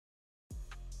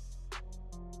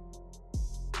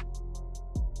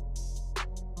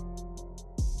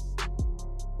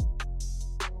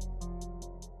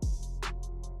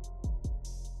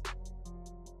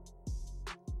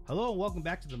Hello and welcome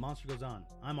back to The Monster Goes On.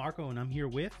 I'm Arco and I'm here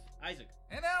with Isaac.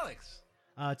 And Alex.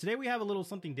 Today we have a little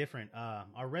something different.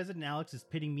 Our resident Alex is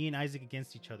pitting me and Isaac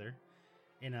against each other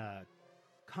in a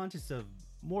contest of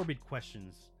morbid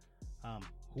questions.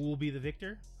 Who will be the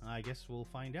victor? I guess we'll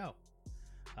find out.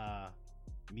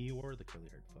 Me or the curly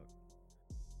haired fuck.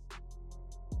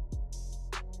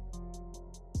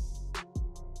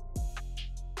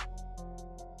 Or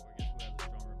guess who has a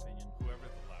stronger opinion?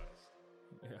 Whoever's the loudest.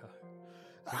 Yeah.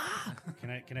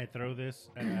 Can I throw this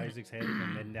at Isaac's head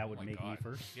and then that would Oh my make God. me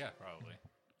first? Yeah, probably.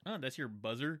 Oh, that's your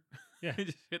buzzer? Yeah.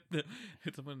 Just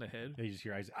hit someone in the head. You just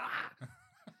hear Isaac,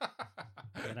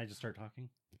 and then I just start talking.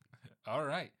 All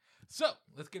right. So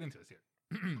let's get into this here.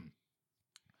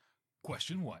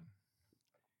 Question 1.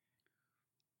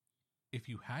 If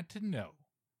you had to know,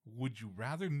 would you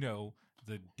rather know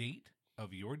the date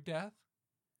of your death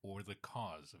or the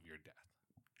cause of your death?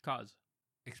 Cause.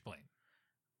 Explain.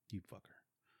 You fucker.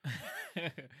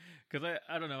 Because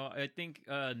I don't know. I think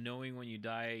knowing when you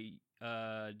die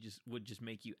would just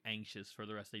make you anxious for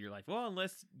the rest of your life. Well,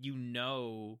 unless you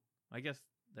know, I guess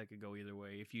that could go either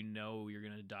way. If you know you're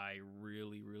going to die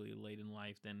really, really late in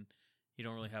life, then you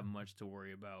don't really have much to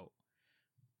worry about.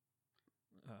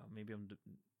 Maybe I'm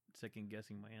second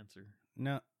guessing my answer.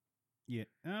 No. Yeah.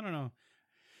 I don't know.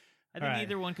 I think All right.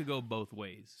 either one could go both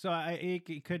ways. So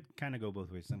it could kind of go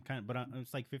both ways.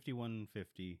 It's like 51,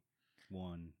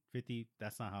 51, 50.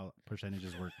 That's not how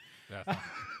percentages work. That's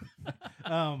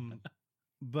not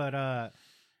But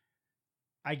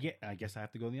I guess I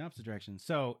have to go in the opposite direction.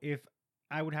 So if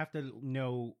I would have to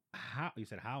know how, you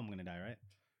said how I'm going to die, right?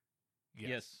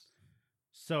 Yes.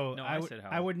 So No, I I would, said how.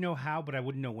 I would know how, but I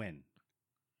wouldn't know when.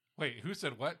 Wait, who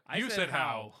said what? I You said said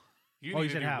how. You need to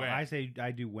said do how. when. I say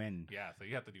I do when. Yeah, so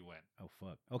you have to do when. Oh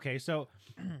fuck. Okay, so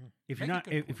if you're Make a not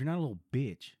good if point. you're not a little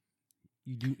bitch,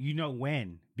 you know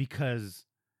when, because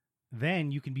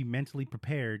then you can be mentally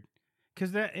prepared.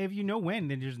 Because if you know when,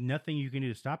 then there's nothing you can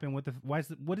do to stop him.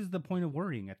 What is the point of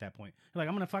worrying at that point? You're like,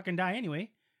 I'm gonna fucking die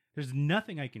anyway. There's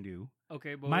nothing I can do.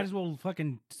 Okay, but Might as well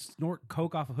fucking snort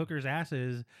coke off of hookers'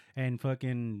 asses and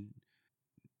fucking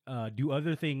do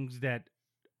other things that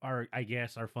are, I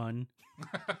guess, are fun.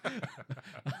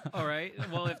 all right.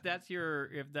 Well, if that's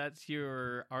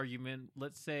your argument,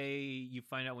 let's say you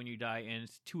find out when you die and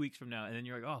it's 2 weeks from now, and then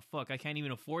you're like, oh fuck, I can't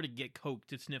even afford to get coke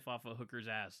to sniff off a hooker's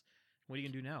ass. What are you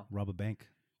gonna do now? Rob a bank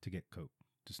to get coke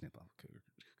to snip off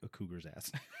a cougar's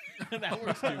ass. That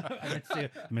works too. I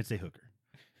meant to say hooker.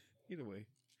 Either way.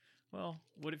 Well,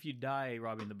 what if you die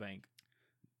robbing the bank?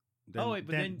 Then, Oh, wait,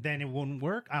 but then it won't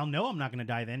work. I'll know I'm not going to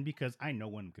die then because I know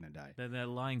when I'm going to die. Then that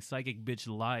lying psychic bitch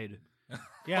lied.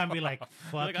 Yeah, I'll be like,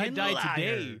 fucking Like I died liar.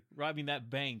 today robbing that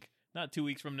bank, not 2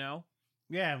 weeks from now.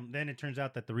 Yeah, and then it turns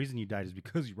out that the reason you died is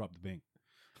because you robbed the bank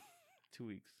 2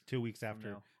 weeks. 2 weeks From after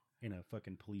now. in a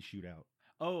fucking police shootout.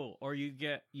 Oh, or you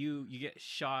get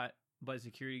shot by a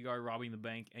security guard robbing the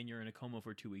bank, and you're in a coma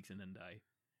for 2 weeks and then die.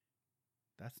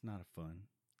 That's not a fun.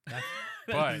 That's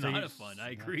But- not a fun. I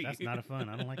agree. That's not a fun.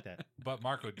 I don't like that. But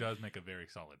Marco does make a very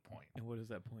solid point. And what is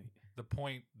that point? The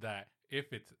point that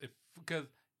because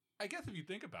I guess if you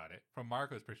think about it from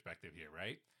Marco's perspective here,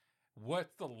 right?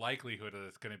 What's the likelihood that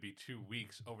it's going to be 2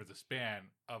 weeks over the span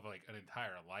of like an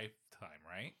entire lifetime,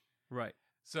 right? Right.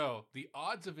 So the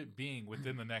odds of it being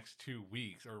within the next 2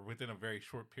 weeks or within a very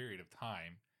short period of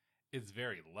time is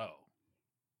very low,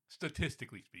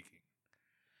 statistically speaking.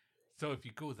 So if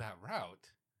you go that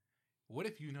route, what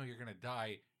if you know you're going to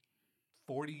die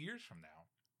 40 years from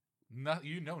now?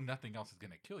 You know nothing else is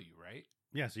going to kill you, right?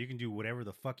 Yeah, so you can do whatever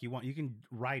the fuck you want. You can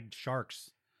ride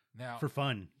sharks Now, for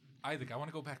fun. Isaac, I want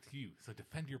to go back to you. So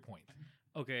defend your point.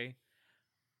 Okay.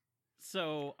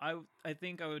 So I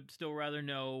think I would still rather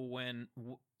know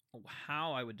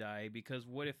how I would die, because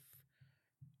what if?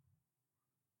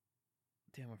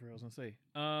 Damn, I forgot what I was gonna say.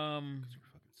 Because you're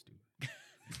fucking stupid.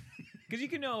 Because you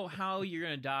can know how you're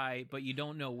gonna die, but you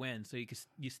don't know when, so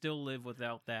you still live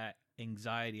without that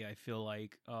anxiety. I feel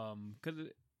like, because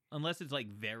unless it's like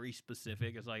very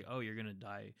specific, it's like, oh, you're gonna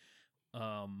die,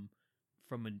 from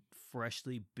a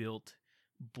freshly built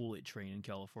bullet train in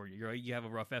California. You have a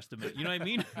rough estimate. You know what I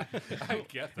mean? I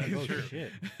get that. Oh, Sure.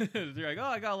 shit. They're like, oh,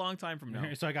 I got a long time from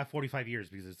now. So I got 45 years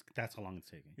because that's how long it's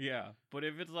taking. Yeah, but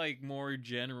if it's like more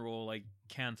general, like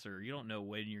cancer, you don't know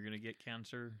when you're gonna get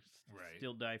cancer. Right.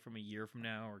 Still die from a year from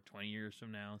now or 20 years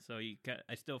from now. So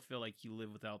I still feel like you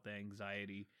live without the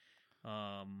anxiety.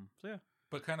 So yeah.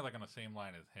 But kind of like on the same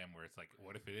line as him, where it's like,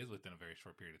 what if it is within a very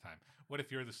short period of time? What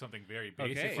if you're just something very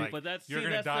basic, Okay, like but you're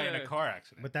going to die in a car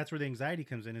accident? But that's where the anxiety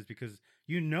comes in, is because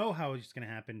you know how it's going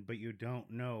to happen, but you don't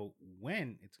know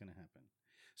when it's going to happen.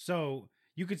 So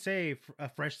you could say a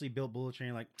freshly built bullet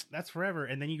train, like that's forever,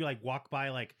 and then you like walk by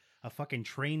like a fucking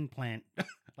train plant,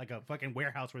 like a fucking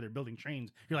warehouse where they're building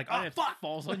trains. You're like, And oh it fuck,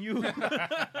 falls on you.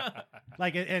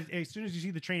 like as soon as you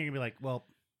see the train, you're gonna be like, well,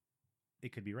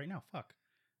 it could be right now. Fuck,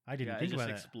 I didn't Yeah, it think just about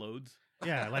that. explodes.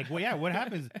 Yeah, like well, yeah. What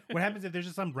happens? What happens if there's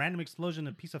just some random explosion?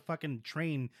 A piece of fucking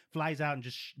train flies out and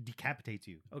just decapitates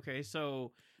you. Okay,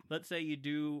 so let's say you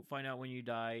do find out when you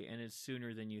die and it's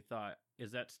sooner than you thought.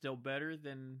 Is that still better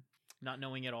than not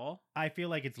knowing at all? I feel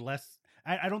like it's less.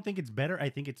 I don't think it's better. I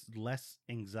think it's less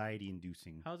anxiety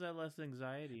inducing How's that less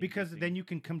anxiety? because inducing? then you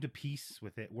can come to peace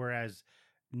with it. Whereas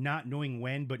not knowing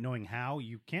when but knowing how,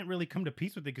 you can't really come to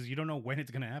peace with it because you don't know when it's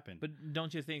gonna happen. But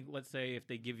don't you think, let's say if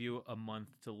they give you a month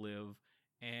to live,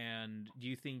 and do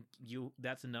you think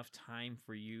that's enough time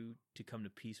for you to come to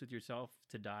peace with yourself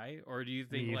to die? Or do you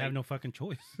think you like, have no fucking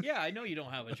choice. yeah, I know you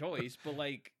don't have a choice, but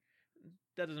like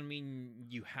that doesn't mean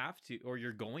you have to or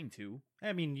you're going to.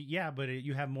 I mean, yeah, but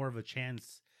you have more of a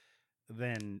chance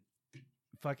than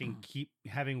fucking keep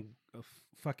having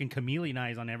fucking chameleon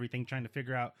eyes on everything, trying to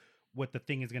figure out what the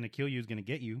thing is going to kill you is going to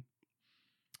get you.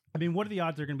 I mean, what are the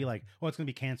odds they're going to be like, oh, it's going to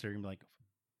be cancer? You're going to be like,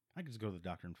 I could just go to the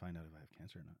doctor and find out if I have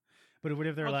cancer or not. But what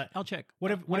if they're like, I'll check.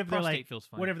 what if My they're prostate like, feels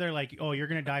fine. what if they're like, oh, you're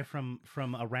going to die from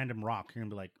a random rock? You're going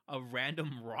to be like, a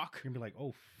random rock? you're going to be like,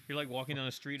 oh. You're like walking down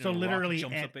the street So and a literally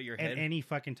rock jumps up at your head. at any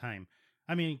fucking time.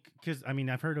 I mean, because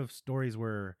I've heard of stories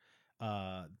where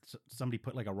somebody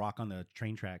put like a rock on the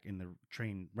train track and the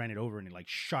train ran it over and it like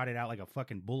shot it out like a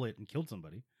fucking bullet and killed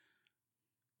somebody.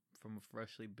 From a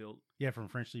freshly built Yeah, from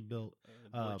freshly built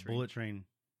bullet train.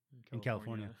 in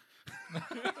California.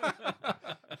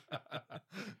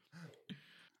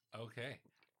 Okay.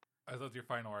 Are those your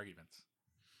final arguments?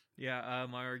 Yeah,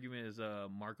 my argument is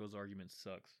Marco's argument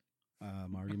sucks.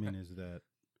 My argument is that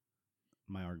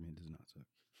my argument does not suck.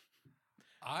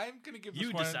 I'm gonna give this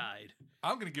You one. decide.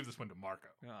 I'm gonna give this one to Marco,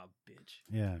 Oh, bitch.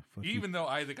 Yeah, fuck even though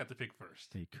Isaac got to pick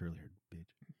first. you. Hey, curly haired bitch.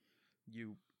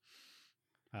 You.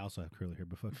 I also have curly hair,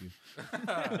 but fuck you.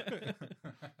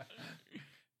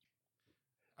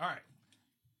 All right.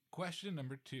 Question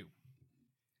number 2.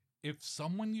 If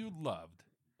someone you loved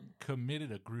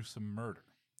committed a gruesome murder,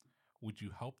 would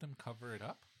you help them cover it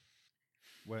up?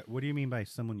 What do you mean by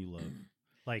someone you love?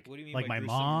 Like, What do you mean like by my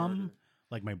gruesome mom, murder?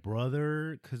 like my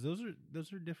brother, because those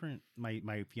are different.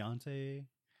 My fiance.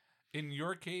 In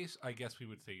your case, I guess we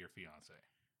would say your fiance.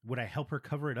 Would I help her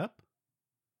cover it up?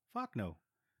 Fuck no.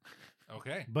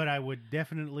 Okay. But I would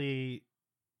definitely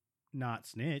not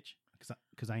snitch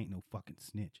because I ain't no fucking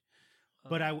snitch.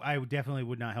 But I would definitely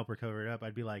would not help her cover it up.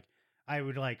 I'd be like,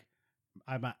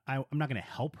 I'm not gonna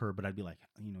help her, but I'd be like,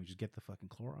 just get the fucking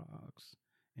Clorox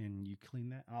and you clean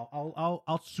that.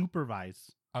 I'll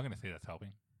supervise. I'm gonna say that's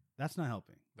helping. That's not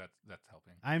helping. That's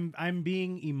helping. I'm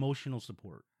being emotional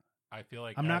support. I feel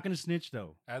like I'm not gonna snitch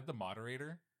though. as the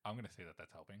moderator, I'm gonna say that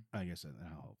that's helping. I guess I'll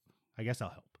help. I guess I'll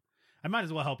help. I might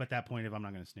as well help at that point if I'm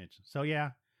not gonna snitch. So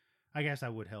yeah, I guess I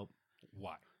would help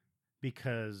Why?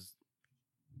 because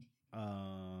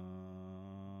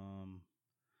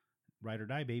ride or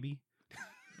die, baby.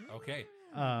 Okay.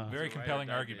 It's a Very ride or compelling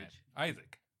die, argument. bitch.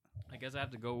 Isaac. I guess I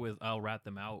have to go with I'll rat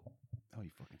them out. Oh, you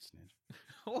fucking snitch.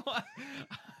 What?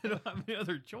 I don't have any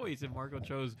other choice if Marco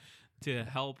chose to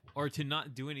help or to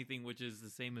not do anything, which is the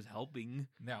same as helping.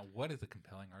 Now, what is a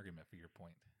compelling argument for your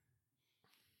point?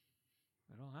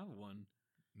 I don't have one.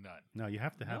 None. No, you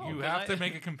have to have No. one. You 'cause have to I-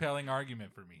 make a compelling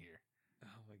argument for me here. Oh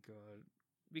my god.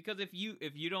 Because if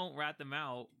you don't rat them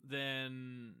out,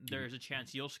 then there's a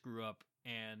chance you'll screw up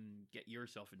and get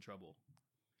yourself in trouble.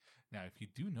 Now, if you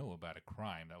do know about a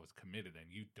crime that was committed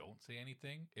and you don't say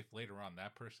anything, if later on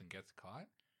that person gets caught,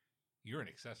 you're an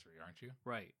accessory, aren't you?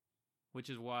 Right. Which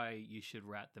is why you should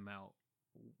rat them out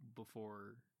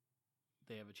before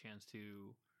they have a chance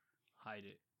to hide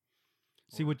it.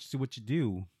 See what you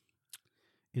do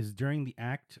is during the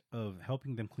act of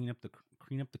helping them clean up the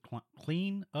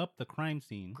crime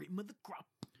scene, Cream of the crop.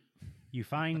 you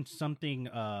find something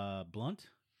blunt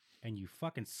and you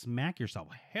fucking smack yourself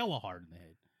hella hard in the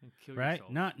head. And kill Right?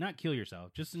 yourself. Not kill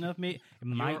yourself, just enough. It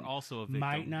You're might also a victim.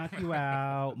 might knock you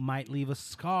out, might leave a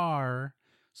scar.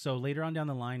 So later on down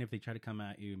the line, if they try to come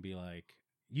at you and be like,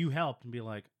 "You helped," and be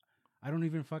like, "I don't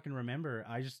even fucking remember.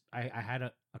 I had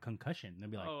a concussion."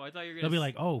 They'll be like, Oh, I thought you were they'll gonna be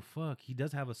like, "Oh fuck, he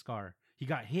does have a scar. He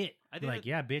got hit." I Be think like,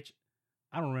 "Yeah, bitch,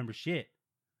 I don't remember shit."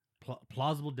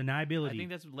 Plausible deniability. I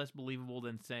think that's less believable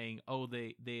than saying, "Oh,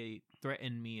 they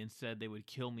threatened me and said they would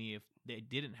kill me if they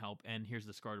didn't help, and here's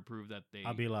the scar to prove that they."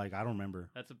 I'll be like, "I don't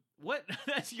remember. That's a what?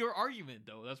 That's your argument,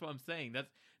 though. That's what I'm saying.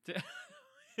 That's.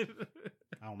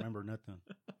 I don't remember nothing.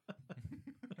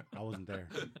 I wasn't there."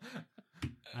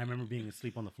 I remember being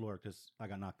asleep on the floor because I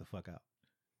got knocked the fuck out.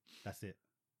 That's it.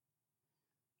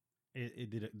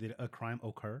 Did a crime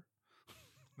occur?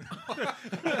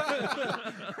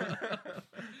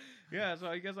 Yeah, so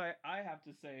I guess I have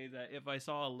to say that if I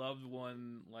saw a loved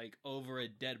one like over a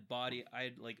dead body,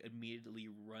 I'd like immediately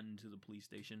run to the police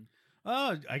station.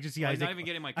 Oh, I just see Like, Isaac. not even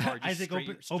getting my car. Just Isaac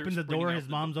opens the door. His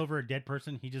mom's over a dead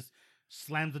person. He just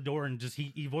slams the door and just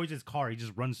he avoids his car. He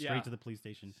just runs straight to the police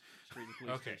station. Straight to the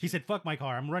police Okay. station. He said, "Fuck my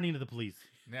car. I'm running to the police.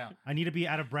 Now, I need to be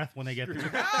out of breath when they get there."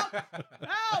 Help!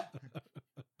 Help!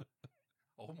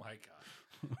 oh my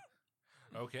god.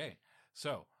 Okay,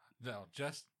 so now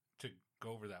just to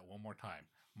go over that one more time,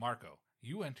 Marco,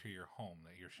 you enter your home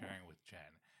that you're sharing with Jen,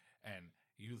 and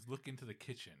you look into the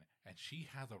kitchen, and she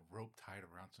has a rope tied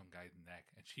around some guy's neck,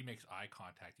 and she makes eye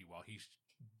contact you while he's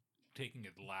taking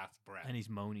his last breath, And he's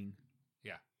moaning.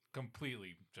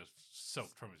 completely just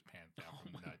soaked from his pants down Oh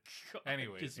from my nuts. God.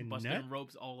 Anyways. Just And busting nut?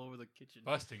 ropes all over the kitchen.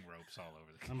 Busting ropes all over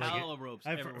the kitchen. I'm like, Hell of ropes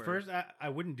everywhere. First, I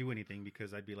wouldn't do anything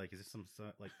because I'd be like, "Is this some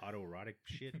like autoerotic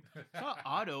shit?" It's not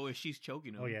auto if she's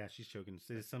choking him. Oh yeah, she's choking. Is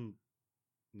this some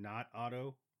not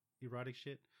auto erotic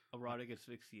shit? Erotic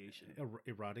asphyxiation.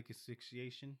 Erotic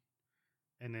asphyxiation.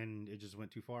 And then it just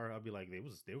went too far. I'll be like, they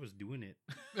was doing it.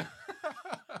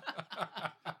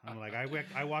 I'm like,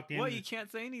 I walked in. Well, you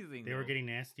can't say anything. They were though. getting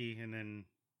nasty, and then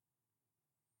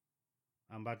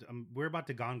we're about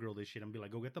to gone girl this shit. I'm be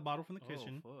like, go get the bottle from the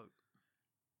kitchen, Oh, fuck.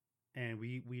 and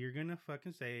we are gonna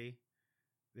fucking say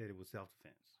that it was self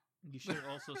defense. You should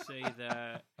also say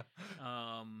that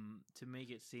to make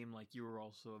it seem like you were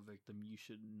also a victim, you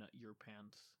should nut your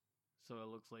pants. So it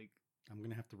looks like I'm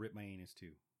gonna have to rip my anus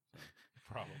too.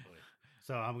 Probably.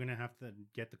 So I'm gonna have to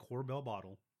get the Corbel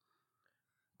bottle,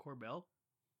 Corbel.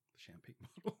 the champagne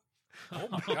bottle. Oh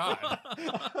my god.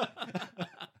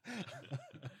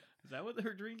 Is that what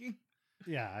they're drinking?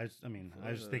 Yeah, I was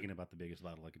just thinking about the biggest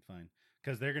bottle I could find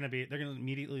because they're gonna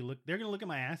immediately look at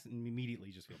my ass and immediately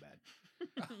just feel bad.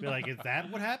 Be like, is that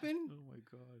what happened? Oh my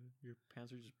god, your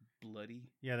pants are just bloody.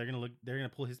 Yeah, they're gonna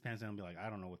pull his pants down and be like, I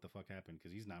don't know what the fuck happened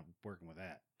because he's not working with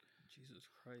that. Jesus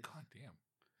Christ. God damn.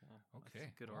 Well, that's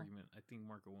Okay, a good well. argument. I think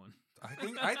Marco won. I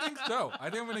think so. I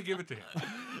think I'm gonna give it to him.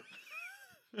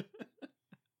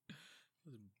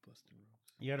 Busting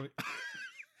ropes. You gotta, you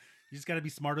just gotta be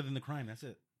smarter than the crime. That's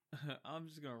it. I'm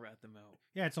just gonna rat them out.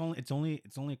 Yeah, it's only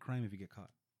a crime if you get caught.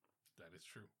 That is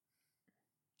true.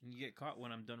 You get caught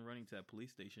when I'm done running to that police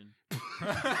station. You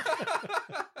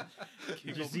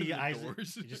Keep just opening see the Isaac.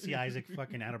 doors. You just see Isaac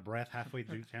fucking out of breath halfway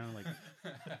through town, like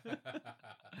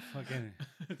fucking.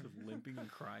 Just limping and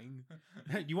crying.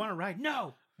 You want to ride?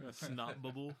 No. A snot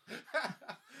bubble.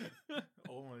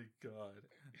 Oh my god.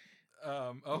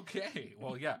 Okay.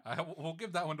 Well, yeah, we'll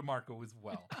give that one to Marco as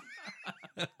well.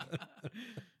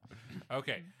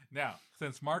 Okay. Now,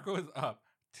 since Marco is up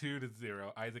 2-0,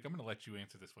 Isaac, I'm going to let you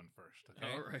answer this one first.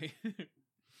 Okay. All right.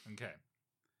 Okay.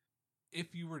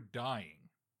 If you were dying,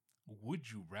 would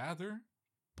you rather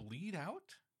bleed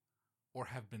out or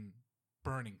have been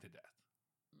burning to death?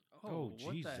 Oh,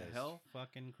 what Jesus the hell?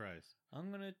 fucking Christ.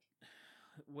 I'm gonna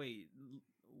wait.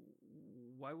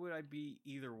 Why would I be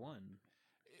either one?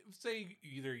 Say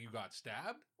either you got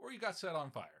stabbed or you got set on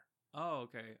fire. Oh,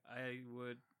 okay. I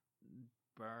would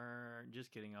burn.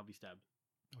 Just kidding. I'll be stabbed.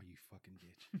 Oh, you fucking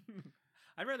bitch.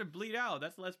 I'd rather bleed out.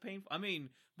 That's less painful. I mean,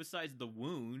 besides the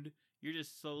wound, you're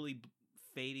just slowly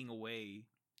fading away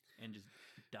and just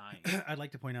dying. I'd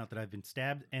like to point out that I've been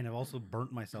stabbed and I've also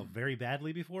burnt myself very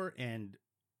badly before, and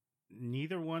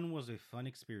neither one was a fun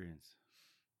experience.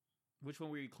 Which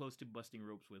one were you close to busting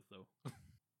ropes with, though?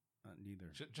 Neither.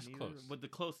 Just Neither? close. But the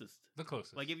closest. The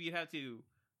closest. Like if you had to.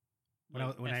 When I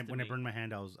estimate. burned my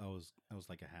hand, I was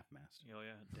like a half mast. Oh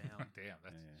yeah, damn. Damn,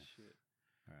 that's Yeah. Shit.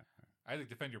 All right. Isaac,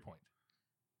 defend your point.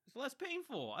 It's less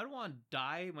painful. I don't want to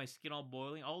die, my skin all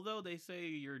boiling. Although they say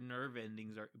your nerve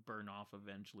endings are burn off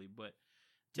eventually, but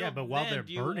Yeah, till but while then, they're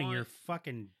do you burning, want- you're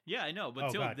fucking. Yeah, I know. But Oh,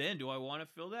 till God. then, do I want to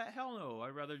feel that? Hell no. I'd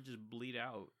rather just bleed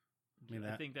out. I mean,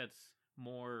 I think that's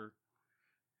more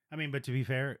I mean, but to be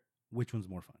fair, which one's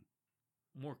more fun?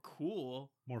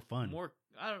 cool, More fun. more fun.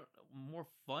 I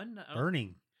don't-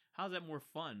 burning. How's that more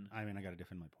fun? I mean, I gotta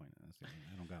defend my point. That's the thing.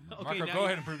 I don't got much. Okay, Marco, now go you-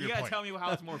 ahead and prove You your gotta point. tell me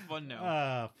how it's more fun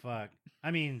now. Fuck.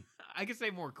 I mean, I could say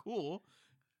more cool.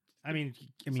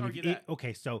 if argue that.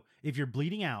 okay. So if you're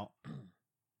bleeding out, I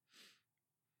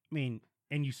mean,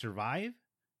 and you survive,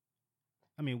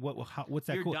 I mean, what's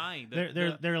that? You're cool? dying.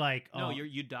 They're like, no, oh,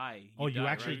 you die. Oh, you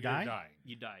die, actually right? die?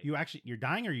 You're dying. You die. you're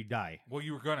dying or you die. Well,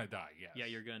 you were gonna die. Yes. Yeah,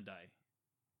 you're gonna die.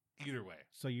 Either way.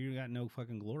 So you got no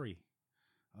fucking glory.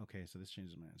 Okay, so this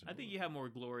changes my answer. I think you have more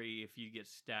glory if you get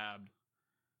stabbed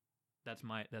That's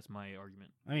my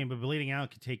argument. I mean, but bleeding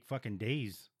out could take fucking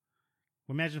days.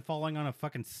 Imagine falling on a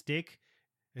fucking stick,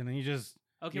 and then you just.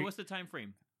 Okay, You- what's the time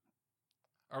frame?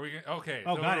 Are we gonna, okay?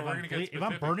 Oh so god, we're gonna get if I'm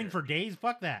specific burning here. for days,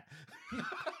 fuck that.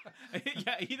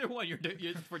 Yeah, either one. You're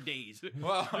for days.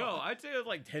 Well, No, I'd say it's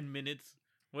like 10 minutes.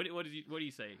 What do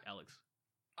you say, Alex?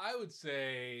 I would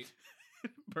say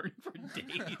Burn for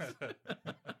days.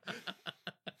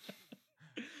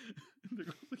 There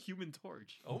goes the Human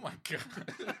Torch. oh my god.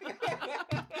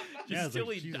 Just Yeah, it's till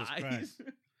like, he Jesus dies. Christ.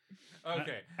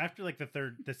 Okay. After like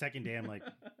the second day, I'm like,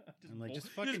 just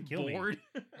fucking kill me. bored.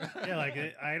 yeah, like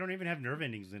I don't even have nerve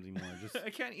endings anymore. Just I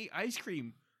can't eat ice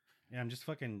cream. yeah, I'm just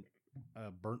fucking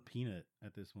burnt peanut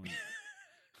at this point.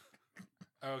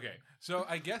 Okay. So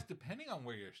I guess depending on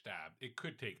where you're stabbed, it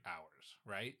could take hours,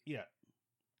 right? Yeah.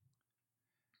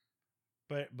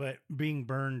 But being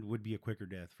burned would be a quicker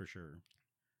death for sure.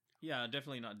 Yeah,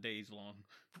 definitely not days long.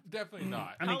 Definitely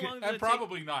not. I mean, How long does and it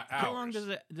probably not hours. How long does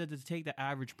it take the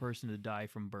average person to die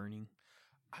from burning?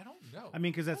 I don't know. I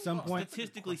mean, because at some Hold on. point,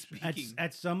 Statistically at, speaking.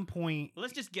 at some point,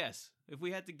 Let's just guess. If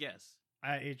we had to guess.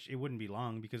 it wouldn't be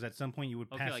long because at some point you would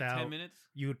Okay, pass like out. 10 minutes?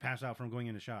 You would pass out from going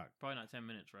into shock. Probably not 10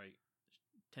 minutes, right?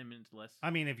 10 minutes less. I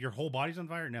mean, if your whole body's on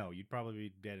fire, no, you'd probably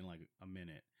be dead in like a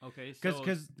minute. Okay, so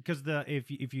Because the if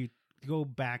you go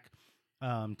back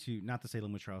to not the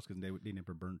Salem witch trials because they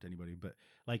never burnt anybody, but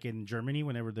like in Germany,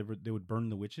 whenever they would burn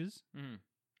the witches,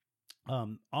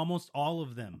 Mhm. almost all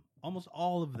of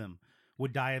them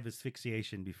would die of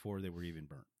asphyxiation before they were even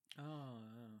burnt. Oh,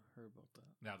 I heard about that.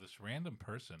 Now, this random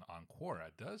person on Quora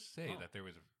does say Oh. that there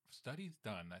was studies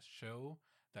done that show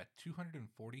that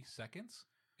 240 seconds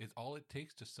is all it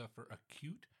takes to suffer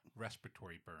acute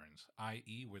respiratory burns,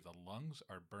 i.e., where the lungs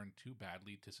are burned too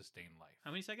badly to sustain life.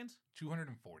 How many seconds?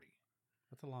 240.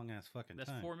 That's a long ass fucking That's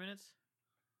time. 4 minutes?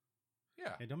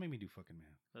 Yeah. Hey, don't make me do fucking math.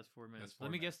 That's 4 minutes. 4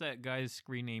 Let me minutes. guess that guy's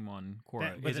screen name on Quora.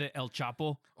 That- but Is it El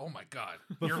Chapo? Oh my God.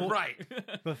 Before- You're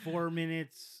right. But 4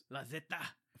 minutes, La Zeta.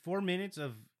 4 minutes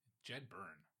of Jed Burn.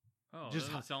 Oh, Just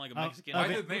doesn't sound like a of- Mexican. Why of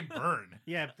did it- the name Burn?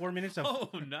 yeah, 4 minutes of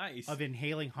Oh, nice.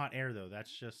 inhaling hot air though.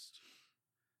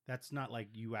 That's not like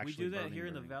you We actually. do that burning, here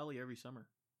in the burning. valley every summer.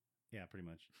 Yeah, pretty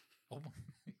much. Oh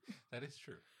my. That is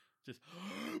true. Just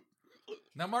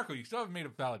Now, Marco, you still haven't made a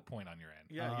valid point on your end.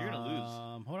 yeah, you're gonna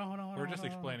lose. Hold on. We're just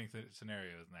hold on. explaining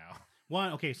scenarios now.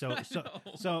 One. Okay, so I know.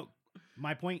 so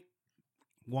my point.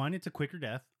 One, it's a quicker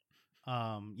death.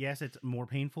 Yes, it's more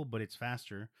painful, but it's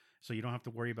faster, so you don't have to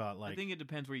worry about I like think it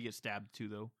depends where you get stabbed too,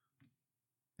 though.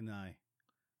 in the eye.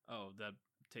 Oh, that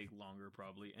take longer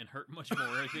probably and hurt much more.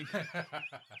 I think.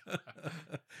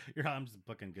 I'm just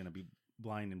fucking gonna be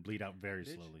blind and bleed out very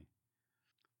Bitch. slowly.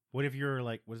 What if you're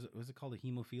like, was it called a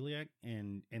hemophiliac,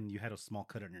 and you had a small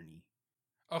cut on your knee?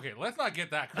 Okay, let's not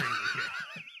get that crazy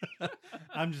here.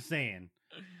 I'm just saying.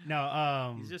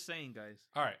 No, He's just saying, guys.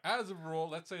 All right, as a rule,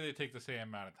 let's say they take the same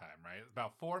amount of time, right?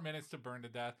 About 4 minutes to burn to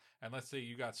death, and let's say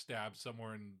you got stabbed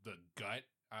somewhere in the gut,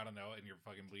 I don't know, and you're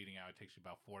fucking bleeding out. It takes you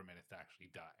about 4 minutes to actually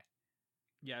die.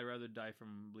 Yeah, I'd rather die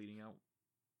from bleeding out.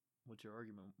 What's your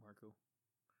argument, Marco?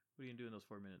 What are you gonna do in those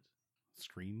 4 minutes?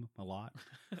 scream a lot,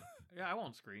 Yeah, I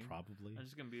won't scream. probably. I'm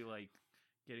just gonna be like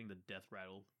getting the death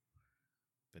rattle.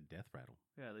 The death rattle.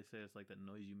 Yeah, they say it's like the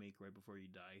noise you make right before you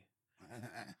die.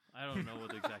 I don't know what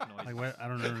the exact noise. Like is. what? I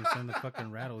don't understand the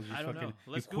fucking rattle. You I don't fucking, know.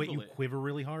 Let's you quit. Google You it. quiver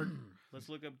really hard. Let's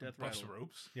look up death Bust rattle.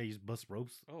 ropes. Yeah, you just bust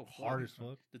ropes. Oh, hard fuck. as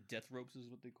fuck. The death ropes is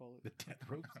what they call it. The death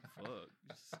ropes.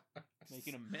 Fuck, just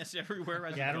making a mess everywhere.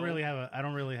 As Yeah, I we don't go. really have I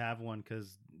don't really have one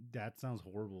because that sounds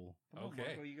horrible. Come on, Okay.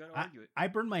 Marco, you gotta argue it. I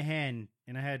burned my hand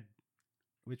and I had.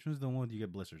 Which one's the one you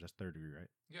get blisters? That's 3rd degree, right?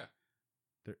 Yeah.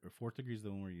 4th degree is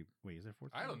the one where you wait. Is there 4th?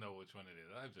 I don't know which one it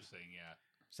is. I'm just saying, yeah.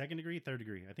 2nd degree, 3rd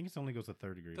degree. I think it only goes to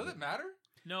 3rd degree. Does but it matter?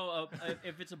 No,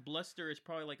 if it's a blister, it's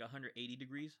probably like 180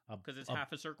 degrees A- because it's a-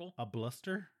 half a circle. A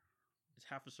bluster? It's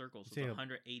half a circle, so say it's a-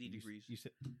 180 You s- degrees. You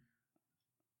said.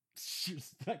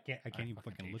 I can't even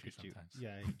fucking fucking hate look you at you. sometimes.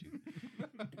 Yeah, I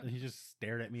hate you. He just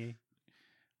stared at me.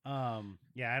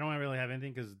 Yeah, I don't really have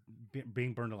anything because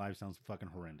being burned alive sounds fucking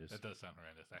horrendous. That does sound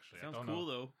horrendous, actually. Sounds I don't cool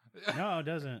know. though. No, it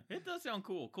doesn't. It does sound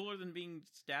cool. Cooler than being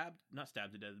stabbed, not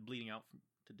stabbed to death, bleeding out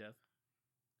to death.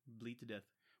 Bleed to death.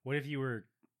 What if you were?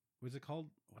 What's it called?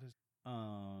 What is?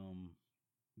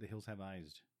 The Hills Have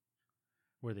Eyes,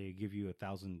 where they give you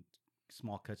 1,000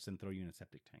 small cuts and throw you in a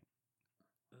septic tank.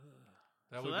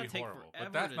 That So would that'd be take horrible. forever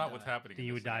But that's to not what's die. happening. Then in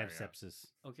you this would die of scenario. sepsis.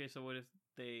 Okay, so what if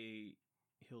they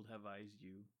Hild have eyes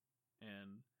you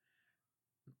and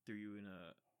threw you in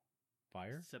a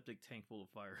Fire? septic tank full of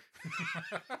fire?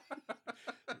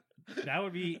 That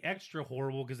would be extra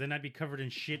horrible because then I'd be covered in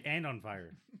shit and on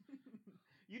fire.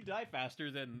 You die faster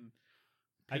than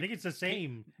I think it's the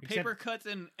same. Paper except, cuts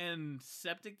and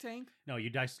septic tank. no, you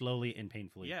die slowly and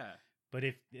painfully. Yeah. But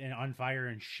if on fire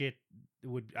and shit,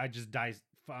 I just die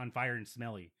on fire and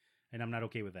smelly, and I'm not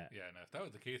okay with that. Yeah, no, if that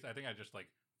was the case, I think I'd just like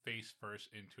face first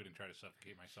into it and try to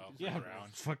suffocate myself Yeah,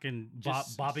 around. fucking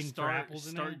Just bobbing for start, apples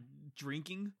in start there.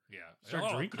 drinking Yeah. Start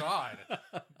oh, drinking? God.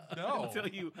 No. until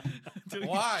you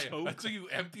Why? choke. Until you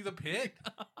empty the pit?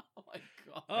 Oh my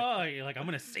god! Oh, you're like, I'm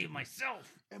gonna save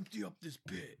myself. Empty up this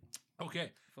pit.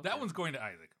 Okay, Fuck that yeah. one's going to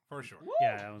Isaac for sure.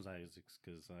 Yeah, that was Isaac's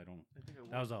because I don't.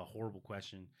 That was a horrible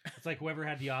question. It's like whoever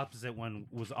had the opposite one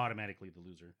was automatically the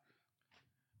loser.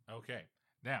 Okay,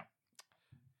 now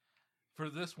for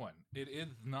this one, it is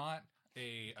not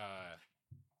a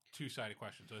two-sided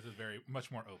question, so this is very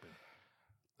much more open.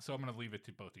 So I'm going to leave it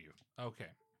to both of you. Okay,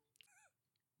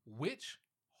 which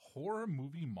horror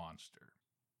movie monster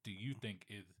do you think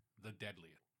is the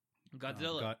deadliest?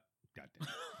 Godzilla. God damn.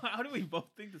 How do we both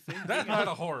think the same thing? That's not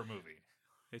a horror movie.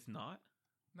 It's not.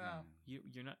 No,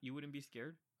 You're not. You wouldn't be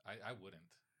scared. I wouldn't.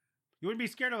 You wouldn't be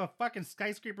scared of a fucking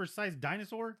skyscraper-sized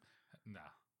dinosaur? No.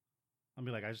 I'll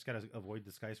be like, I just gotta avoid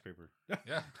the skyscraper.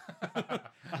 Yeah.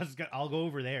 I'll go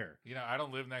over there. You know, I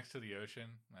don't live next to the ocean.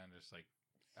 I'm just like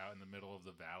out in the middle of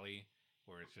the valley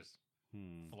where it's just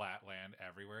flat land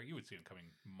everywhere. You would see them coming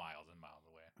miles and miles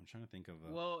away. I'm trying to think of.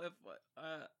 Well, if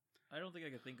I don't think I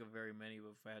could think of very many,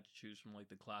 but if I had to choose from like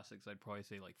the classics, I'd probably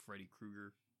say like Freddy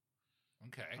Krueger.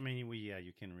 Okay. I mean,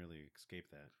 you can really escape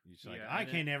that. You're just like, Yeah, I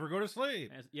and can never go to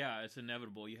sleep. Yeah, it's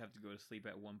inevitable. You have to go to sleep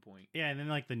at one point. Yeah, and then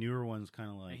like the newer ones kind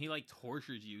of like. And he like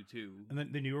tortures you too. And then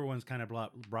the newer ones kind of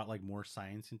brought like more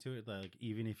science into it. Like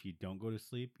even if you don't go to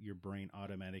sleep, your brain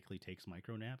automatically takes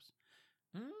micro naps.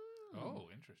 Oh,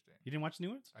 interesting. You didn't watch the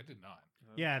new ones? I did not.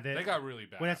 Yeah, They got really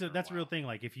bad. Well, after that's a real while. thing.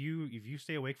 Like if you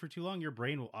stay awake for too long, your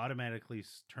brain will automatically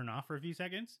turn off for a few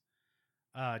seconds,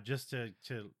 just to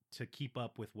keep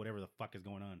up with whatever the fuck is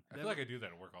going on. I feel like I do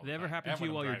that at work all the Did that time. ever happen And to you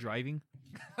when while I'm you're driving?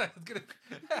 I was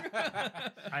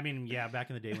gonna- I mean, yeah, back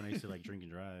in the day when I used to like drink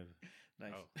and drive,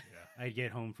 Nice. Oh, yeah. I'd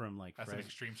get home from like That's an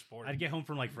extreme sport. I'd get home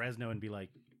from like Fresno and be like,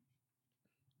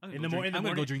 I'm in gonna the go drink- morning- I'm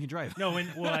gonna go drink and drive. no,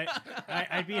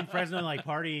 I'd be in Fresno like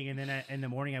partying, and then in the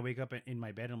morning I wake up in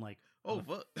my bed and I'm like, Oh how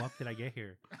the fuck! fuck did I get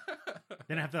here?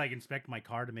 Then I have to like inspect my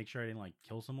car to make sure I didn't like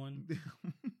kill someone.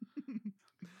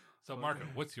 So, Marco,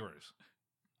 what's yours?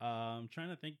 I'm trying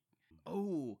to think.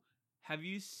 Oh, have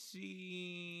you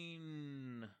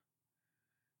seen?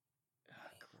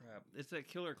 Crap! It's that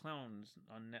Killer Clowns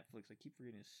on Netflix. I keep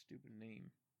forgetting his stupid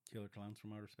name. Killer Clowns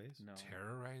from Outer Space. No,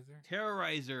 Terrorizer?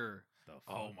 Terrorizer. The fuck?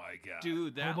 Oh my god.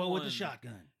 Dude, that Hobo one with a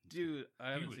shotgun. Dude,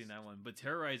 I haven't was- seen that one, but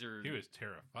Terrorizer. He was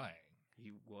terrifying.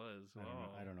 He was.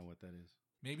 I don't know what that is.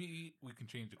 Maybe we can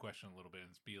change the question a little bit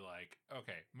and be like,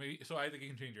 okay, maybe. So I think you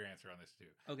can change your answer on this too.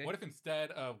 Okay. What if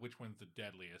instead of which one's the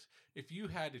deadliest, if you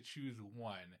had to choose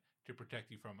one to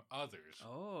protect you from others,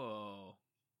 Oh,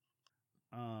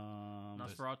 Um,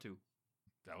 Nosferatu.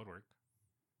 that would work.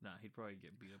 Nah, he'd probably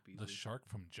get beat up The easily. shark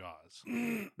from Jaws.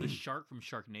 The shark from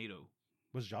Sharknado.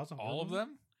 was Jaws a horror All of movie?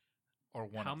 them, or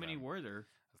one? How of many them? were there?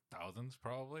 Thousands,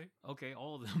 probably. Okay,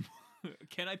 all of them.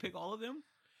 Can I pick all of them?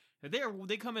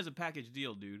 They come as a package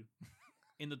deal, dude.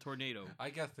 In the tornado.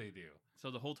 I guess they do. So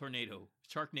the whole tornado.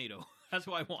 Sharknado. That's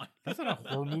what I want. That's not a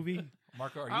horror movie.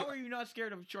 Marco, How are are you not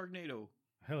scared of Sharknado?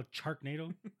 Hell,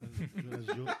 Sharknado.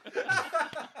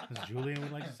 As Julian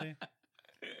would like to say.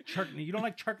 You don't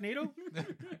like Sharknado?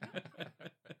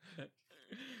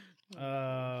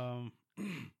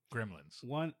 Gremlins?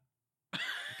 One.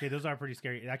 Okay, those are pretty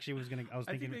scary. It actually was gonna. I was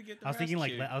I think thinking. they get I was their thinking ass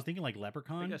like. kicked. I was thinking like They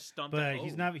Leprechaun. got stomped But out.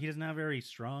 he's not. He doesn't have very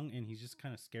strong, and he's just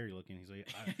kind of scary looking. He's like,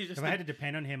 He's just if I had to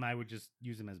depend on him, I would just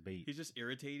use him as bait. He's just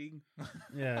irritating.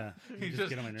 Yeah, He just just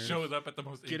get on my nerves. shows up at the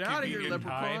most Get outta here, inconvenient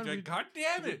Leprechaun. times, like, God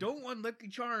damn You it! don't want Lucky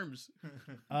Charms.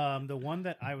 The one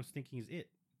that I was thinking is it.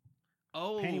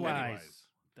 Oh, Pennywise.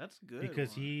 That's good. Because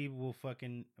one. he will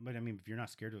fucking. But I mean, if you're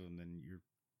not scared of him, then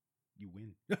you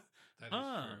win. That is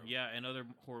true. Yeah, and other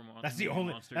horror That's the movie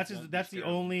only. monsters That's won't be that's the scared of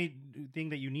him. only thing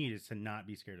that you need is to not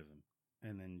be scared of him.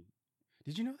 And then,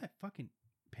 did you know that fucking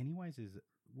Pennywise is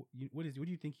what is? What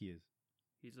do you think he is?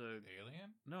 He's a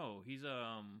Alien? no. He's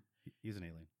He's an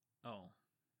alien. oh.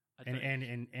 I And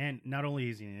thought- and not only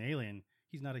is he an alien,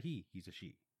 he's not a he. He's a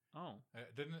she. oh. I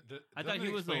Doesn't thought he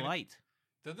it was the explain- light.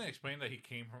 Doesn't it explain that he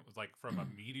came from a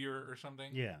meteor or something?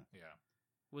 Yeah. Yeah.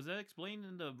 Was that explained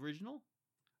in the original?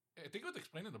 I think it was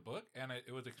explained in the book, and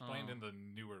it was explained Oh. in the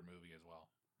newer movie as well.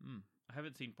 I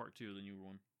haven't seen part 2 of the newer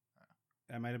one.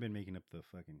 I might have been making up the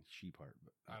fucking she part,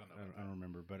 but I don't know about I don't that.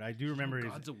 remember, but I do remember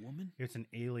God's a woman. it's an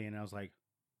alien. I was like,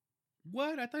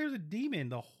 what? I thought it was a demon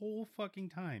the whole fucking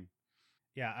time.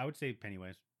 Yeah, I would say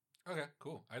Pennywise. Okay,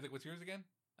 cool. Isaac, what's yours again?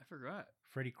 I forgot.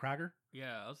 Freddy Krueger.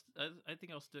 Yeah, I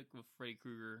think I'll stick with Freddy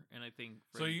Krueger, and I think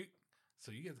So you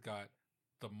guys got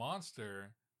the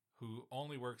monster who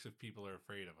only works if people are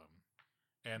afraid of him,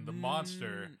 and the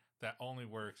monster that only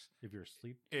works If you're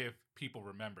asleep. if people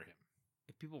remember him.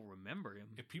 if people remember him.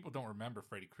 If people don't remember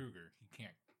Freddy Krueger, he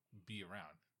can't be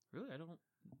around. Really, I don't.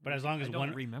 But as long as I don't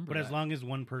one remember. But as that. long as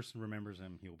one person remembers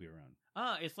him, he'll be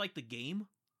around. It's like the game.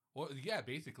 Well, yeah,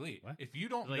 basically. What? If you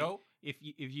don't Like, know, if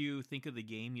you think of the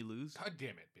game, you lose. God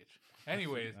damn it, bitch.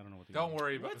 Anyways, I don't know what. don't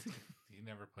worry about What? You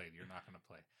never played. You're not going to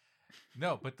play.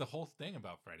 No, but the whole thing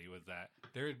about Freddy was that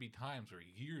there would be times where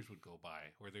years would go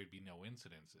by where there'd be no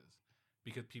incidences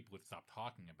because people would stop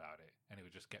talking about it and it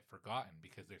would just get forgotten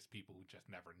because there's people who just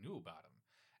never knew about him.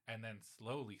 And then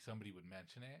slowly somebody would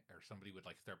mention it or somebody would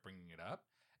like start bringing it up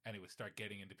and it would start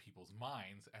getting into people's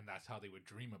minds and that's how they would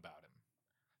dream about him.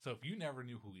 So if you never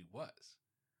knew who he was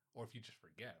or if you just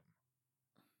forget him.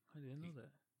 I didn't know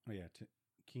that. Oh yeah,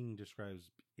 King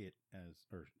describes it as,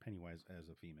 or Pennywise as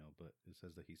a female, but it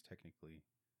says that he's technically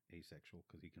asexual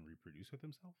because he can reproduce with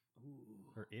himself,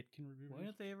 Ooh. or it can reproduce. Why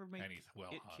don't they ever make And he's well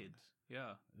it hung. kids?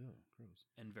 Yeah, Ew, gross.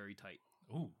 and very tight.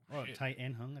 Ooh, Oh, shit. tight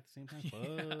and hung at the same time.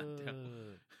 Yeah,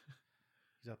 Fuck.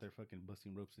 He's out there fucking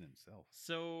busting ropes in himself.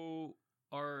 So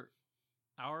are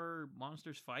our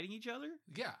monsters fighting each other?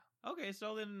 Yeah. Okay,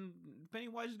 so then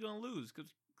Pennywise is gonna lose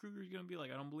because Kruger's gonna be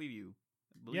like, "I don't believe you."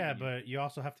 I believe Yeah, in you." but you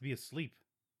also have to be asleep,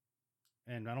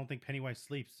 and I don't think Pennywise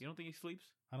sleeps. You don't think he sleeps?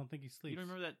 I don't think he sleeps. You don't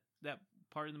remember that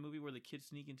part in the movie where the kids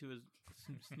sneak into his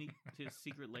to his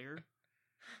secret lair?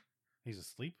 He's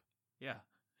asleep. Yeah,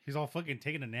 He's all fucking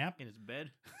taking a nap. in his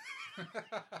bed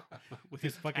with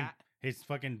His fucking cat his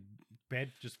fucking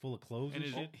bed just full of clothes and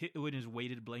and his shit. with his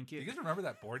weighted Do blanket. you guys remember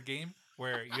that board game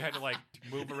where you had to like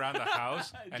move around the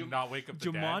house and not wake up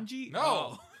the dad? Jumanji? No,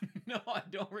 Oh. No, I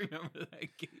don't remember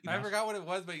that game. I forgot what it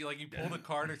was, but you pulled a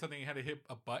card or something. You had to hit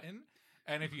a button,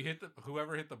 and if you hit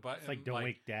whoever hit the button, It's like Don't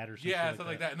Wake Dad or something. yeah, like something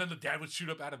like that. And then the dad would shoot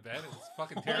up out of bed. It was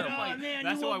fucking Oh, terrible. my- man,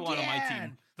 that's you what I woke want on my Dad.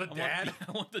 team. The dad.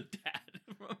 I want the dad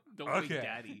from Don't Wake Okay.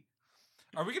 Daddy.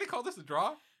 Are we gonna call this a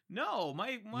draw? No,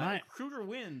 my Kruger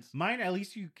wins. Mine, at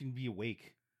least you can be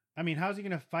awake. I mean, how's he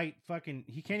gonna fight? Fucking,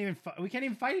 he can't even. We can't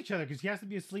even fight each other because he has to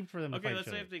be asleep for them to Okay, fight let's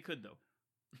each say other. if they could though.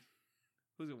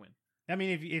 Who's gonna win? I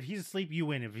mean, if he's asleep, you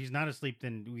win. If he's not asleep,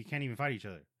 then we can't even fight each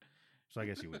other. So I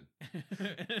guess you win.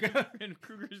 And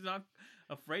Kruger's not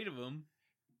afraid of him.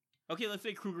 Okay, let's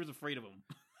say Kruger's afraid of him.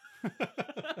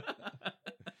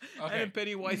 Okay. And then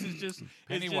Pennywise is just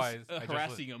Pennywise,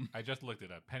 harassing him. I just looked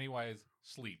it up. Pennywise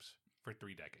sleeps for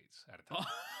 3 decades at a time.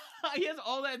 He has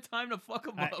all that time to fuck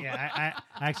him up. I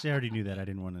actually already knew that. I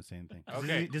didn't want to say anything.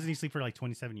 Okay. Doesn't he sleep for like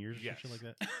 27 years or Yes. shit like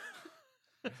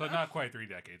that? So not quite 3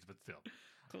 decades, but still.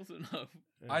 Close enough.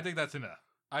 I think that's enough.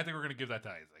 I think we're gonna give that to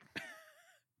Isaac.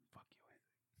 Fuck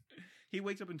you. He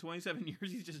wakes up in 27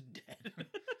 years. He's just dead.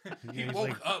 He he's woke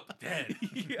like- up dead.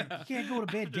 Yeah. You can't go to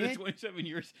bed After dead. 27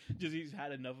 years, just he's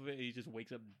had enough of it. And he just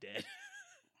wakes up dead.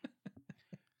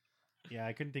 Yeah,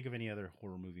 I couldn't think of any other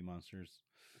horror movie monsters.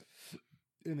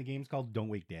 And the game's called Don't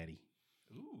Wake Daddy.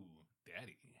 Ooh,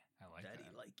 daddy. I like Daddy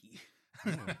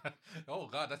that. likey. Oh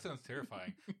god, that sounds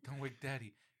terrifying. Don't wake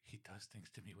daddy. He does things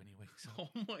to me when he wakes up.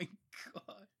 Oh my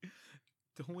god!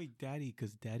 Don't wake Daddy,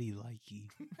 cause Daddy likey.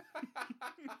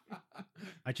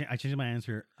 I changed my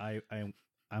answer.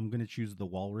 I'm gonna choose the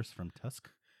walrus from Tusk.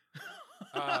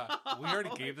 We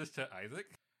already gave this to Isaac.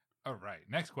 All right,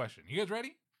 next question. You guys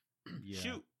ready? Yeah.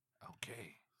 Shoot.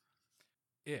 Okay.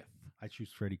 If I choose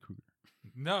Freddy Krueger.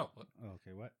 no, Oh,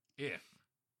 okay, what? if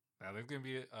now there's going to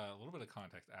be a little bit of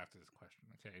context after this question,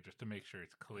 okay, just to make sure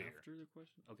it's clear. After the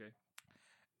question, okay.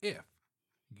 If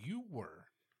you were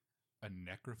a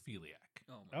necrophiliac,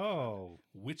 Oh my Oh,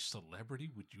 which celebrity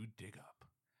would you dig up?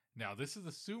 Now, this is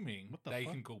assuming What the that you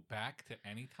fuck? can go back to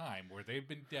any time where they've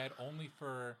been dead only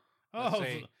for, oh! let's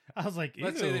say, I was like,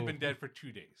 let's say they've ew. been dead for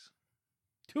 2 days.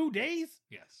 2 days.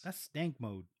 Yes. That's stank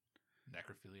mode.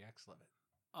 Necrophiliacs love it.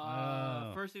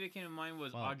 Oh. First thing that came to mind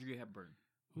was Fuck. Audrey Hepburn.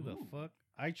 Who the Ooh. fuck?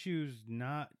 I choose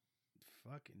not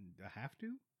fucking have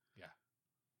to. Yeah.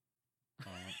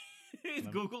 He's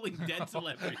Lem- googling dead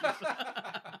celebrities.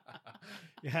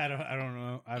 Yeah, I don't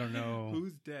know. I don't know.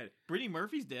 Who's dead? Brittany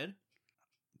Murphy's dead.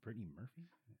 Brittany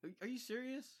Murphy? Are you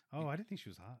serious? Oh, I didn't think she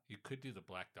was hot. You could do the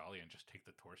Black Dahlia and just take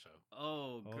the torso.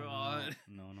 Oh Oh, god!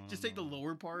 No, no, no. Just no, take the no.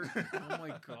 lower part. Oh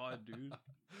my god, dude.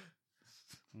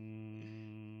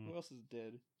 Mm, Who else is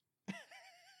dead?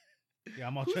 yeah,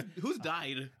 I'm all. Who's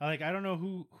died? Like I don't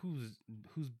know who's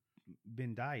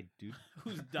been died, dude.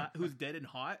 Who's dead and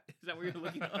hot? Is that what you're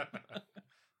looking up?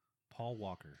 Paul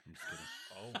Walker. I'm just kidding.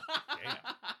 Oh, damn.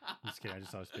 I'm just kidding. I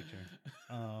just saw his picture.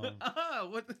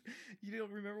 What? You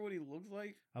don't remember what he looks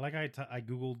like? I like I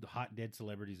googled hot dead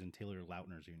celebrities and Taylor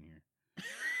Lautner's in here.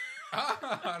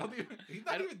 I don't even. He's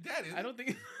not even dead. Is I don't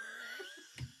think.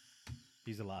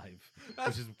 He's alive,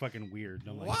 which is fucking weird.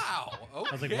 I'm like, Wow. Okay.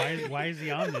 I was like, why is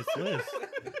he on this list?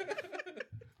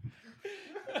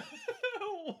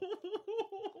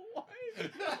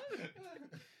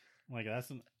 I'm like, that's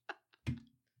an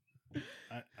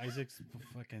Isaac's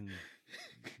fucking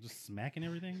just smacking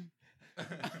everything. I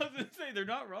was gonna say they're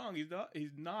not wrong. He's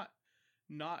not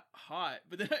hot,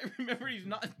 but then I remember he's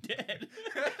not dead.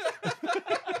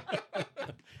 I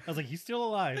was like, he's still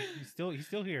alive. He's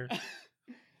still here.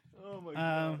 Oh my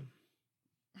god.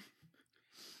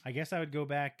 I guess I would go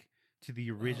back to the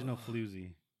original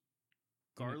Floozy.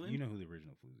 Garland? You know who the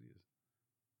original Floozy is.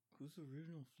 Who's the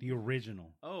original? The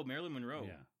original. Oh, Marilyn Monroe.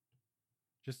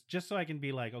 Yeah. Just so I can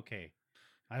be like, okay.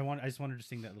 I just wanted to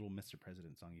sing that little Mr.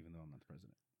 President song, even though I'm not the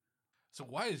president. So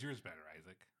why is yours better,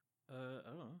 Isaac? I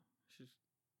don't know. She's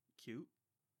cute.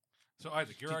 So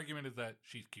Isaac, your argument is that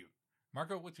she's cute.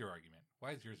 Marco, what's your argument?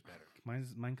 Why is yours better?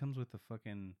 Mine comes with the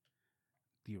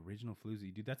original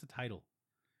Floozy, dude. That's a title.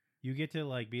 You get to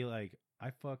like be like, I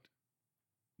fucked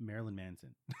Marilyn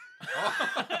Manson.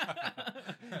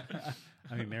 I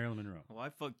mean Marilyn Monroe. Well, I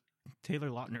fucked Taylor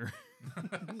Lautner.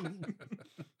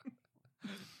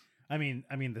 I mean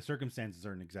the circumstances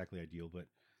aren't exactly ideal, but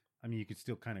I mean you could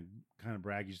still kind of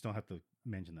brag. You just don't have to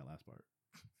mention that last part.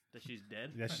 That she's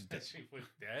dead. That she's dead. She was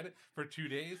dead for 2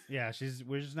 days. Yeah,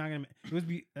 we're just not gonna. It was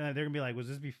be. They're gonna be like, was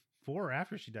this before or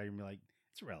after she died? You're gonna be like,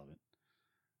 it's irrelevant.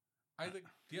 Isaac,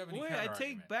 do you have any? Wait, counter I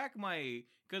take argument? back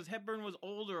because Hepburn was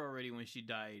older already when she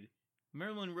died.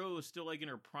 Marilyn Monroe was still like in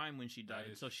her prime when she died,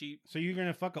 is- so she. So you're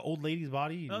gonna fuck an old lady's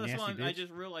body? You No, that's nasty one bitch. I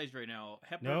just realized right now.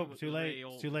 Hepburn Nope, was too already late.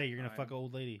 old. It's too late. You're gonna Fine. fuck an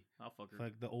old lady. I'll fuck her.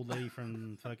 Fuck the old lady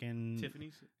from fucking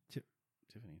Tiffany's.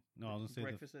 Tiffany. No, I was gonna say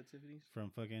Breakfast at Tiffany's. from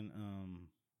fucking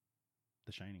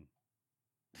The Shining.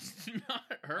 It's not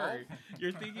her. Oh.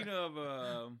 You're thinking of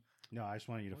No, I just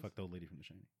wanted you to fuck the old lady from The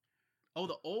Shining.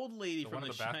 the old lady The from one the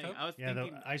in the Shining. bathtub? I was Yeah,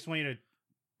 thinking. I just want you to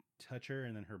touch her,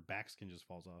 and then her back skin just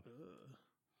falls off.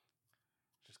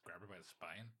 Just grab her by the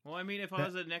spine. Well, I mean, if I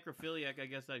was a necrophiliac, I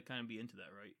guess I'd kind of be into that,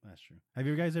 right? That's true. Have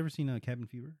you guys ever seen Cabin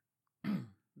Fever?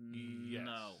 Yes.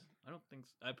 No, I don't think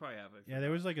so. I probably have. Yeah,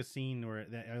 there was like a scene where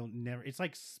that I'll never. It's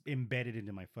like embedded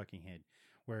into my fucking head,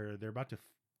 where they're about to.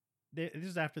 This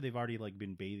is after they've already like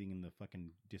been bathing in the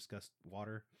fucking disgust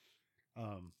water,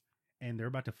 and they're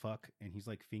about to fuck, and he's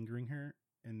like fingering her,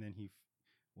 and then he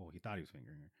thought he was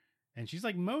fingering her, and she's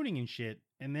like moaning and shit,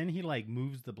 and then he like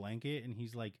moves the blanket, and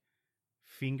he's like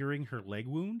fingering her leg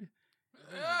wound,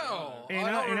 Oh,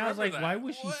 and I was like, why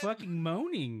was she What? fucking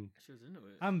moaning? She was into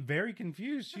it. I'm very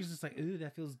confused. She's just like, ooh,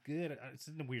 that feels good. It's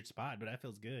in a weird spot, but that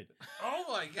feels good. Oh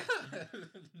my god!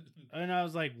 And I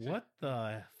was like, what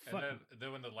the fuck? And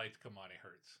then when the lights come on, it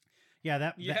hurts. Yeah,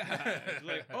 that It's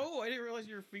like, oh, I didn't realize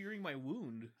you were fingering my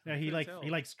wound. yeah, I he couldn't tell.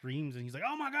 like screams and he's like,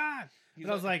 oh my god. He's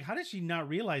And I was like, how did she not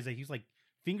realize that he's like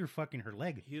finger fucking her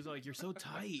leg? he was like, you're so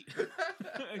tight.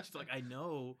 She's like, I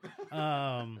know.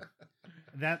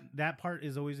 That part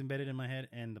is always embedded in my head,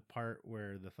 and the part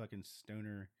where the fucking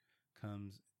stoner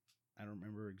comes, I don't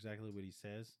remember exactly what he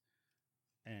says.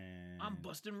 And I'm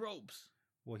busting ropes.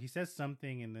 well, he says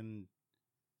something, and then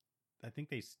I think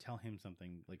they tell him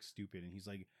something like stupid, and he's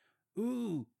like,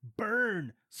 "Ooh,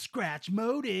 burn, scratch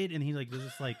moded," and he like does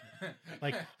this like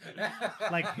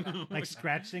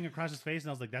scratch thing across his face, and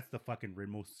I was like, "That's the fucking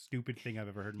most stupid thing I've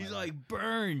ever heard in my He's life." like,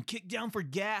 burn, kick down for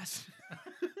gas.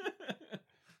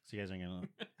 So you guys aren't gonna.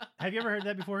 Have you ever heard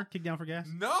that before? Kick down for gas?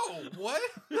 No, what?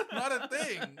 Not a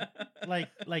thing.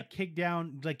 Like kick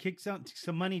down, like kick some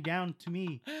money down to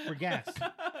me for gas.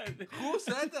 Who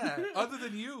said that other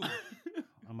than you?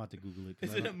 I'm about to Google it. 'cause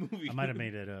It's I in a don't- movie. I might have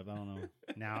made it up. I don't know.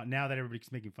 Now that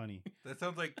everybody's making funny. That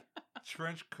sounds like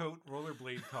trench coat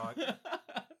rollerblade talk.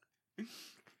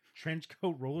 Trench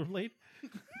coat rollerblade?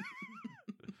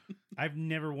 I've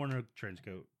never worn a trench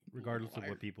coat, regardless of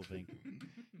what people think.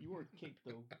 You were kicked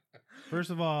though. First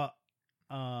of all,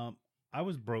 I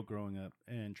was broke growing up,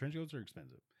 and trench coats are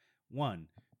expensive. 1,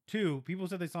 2, people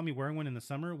said they saw me wearing one in the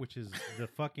summer, which is the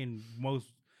fucking most.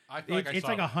 I feel like It's I saw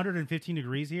like that. 115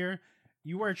 degrees here.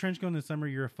 You wear a trench coat in the summer,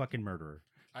 you're a fucking murderer.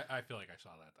 I feel like I saw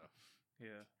that though.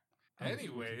 Yeah.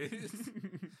 Anyways,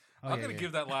 Oh, I'm yeah, gonna yeah.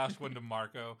 give that last one to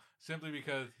Marco simply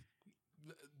because.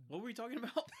 What were we talking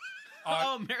about?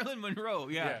 Uh, Marilyn Monroe.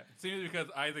 Yeah. simply because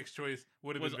Isaac's choice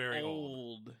would have Was been very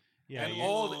old. old. Yeah, And yeah.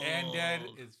 old and dead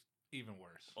is even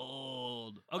worse.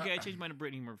 Old. Okay, I changed mine to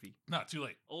Brittany Murphy. Not too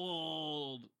late.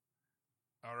 Old.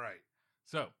 All right.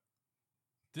 So,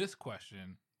 this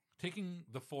question, taking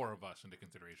the four of us into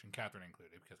consideration, Catherine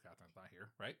included, because Catherine's not here,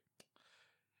 right?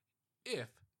 If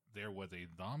there was a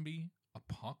zombie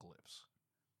apocalypse,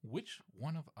 which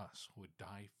one of us would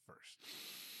die first?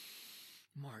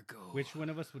 Marco. Which one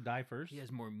of us would die first? He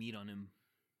has more meat on him.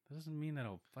 That doesn't mean that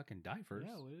I'll fucking die first.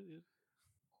 Yeah, well, it-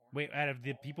 Wait, out of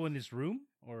the people in this room,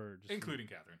 or just Including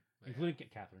Catherine. including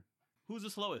Catherine? Who's the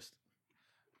slowest?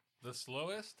 The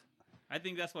slowest? I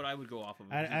think that's what I would go off of.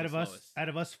 Out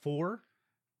of us four,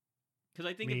 because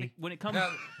I think Me. when it comes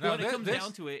Now when it comes this-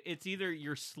 down to it, it's either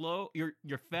you're slow, you're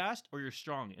fast, or you're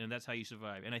strong, and that's how you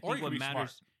survive. And I Or think you what can be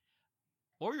matters, smart.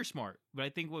 or you're smart. But I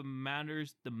think what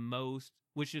matters the most,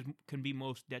 which can be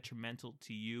most detrimental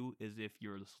to you, is if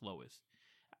you're the slowest.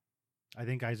 I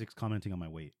think Isaac's commenting on my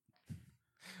weight.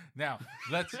 Now,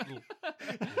 let's...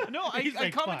 No, I He's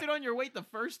like, commented "Fuck." on your weight the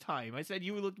first time. I said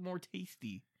you looked more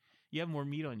tasty. You have more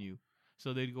meat on you,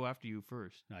 so they'd go after you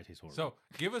first. No, it tastes horrible. So,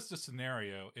 give us the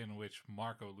scenario in which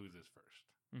Marco loses first.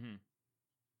 Mm-hmm.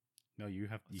 no, you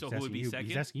have. So who would be He's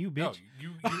second? asking you, No, bitch.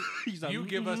 you, like, you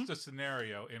give us "Mhm." the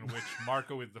scenario in which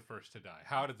Marco is the first to die.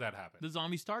 How does that happen? The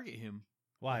zombies target him.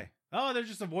 Why? Oh, they're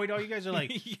just avoid. All you guys are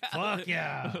like, fuck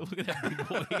yeah. Look at that big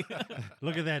boy.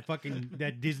 look at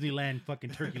that Disneyland fucking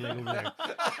turkey leg over there.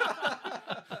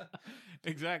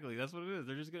 Exactly. That's what it is.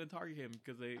 They're just gonna target him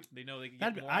because they know they can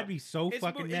get more. I'd be so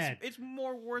fucking mad. It's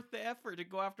more worth the effort to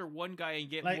go after one guy and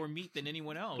get Like- more meat than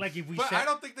anyone else. Like if we, But I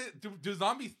don't think that... Do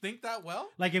zombies think that well?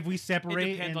 like if we it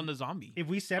separate, depends and, on the zombie. if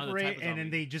we type separate, of and then zombie.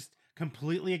 they just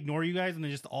completely ignore you guys, and they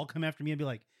just all come after me and be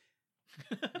like,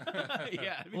 Yeah,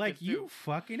 I think like that's you true.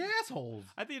 fucking assholes.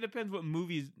 I think it depends what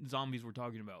movies zombies we're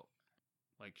talking about.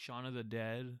 Like Shaun of the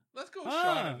Dead. Let's go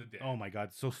Shaun of the Dead. Oh my god,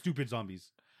 so stupid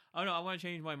zombies. Oh no, I want to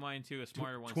change my mind to a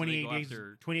smarter one. So they 28 go days.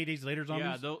 after. 28 days later, zombies.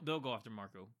 Yeah, they'll go after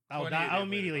Marco. I'll 28 die. I'll days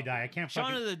immediately later, die. I zombies. can't Shaun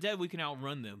fucking. of the Dead, we can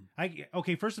outrun them.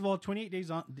 Okay, first of all, 28 days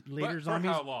later, But for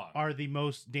zombies how long? are the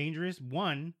most dangerous.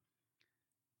 One,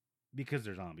 because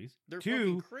they're zombies. They're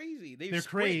Two, fucking crazy. they're sprint.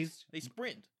 crazed. They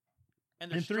sprint, and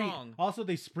they're and three, strong. also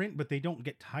they sprint, but they don't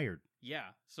get tired. Yeah.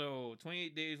 So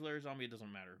 28 days later, zombie, it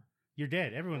doesn't matter. You're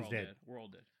dead. We're Everyone's all dead. We're all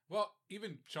dead. Well,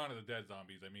 even Shaun of the Dead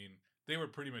zombies, I mean, they were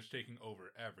pretty much taking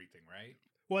over everything, right?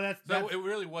 Well, that's So it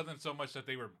really wasn't so much that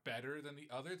they were better than the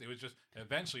others. It was just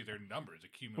eventually their numbers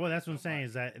accumulated. well, that's what I'm so saying.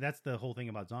 much. Is that's the whole thing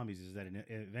about zombies is that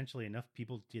eventually enough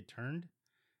people get turned,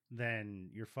 then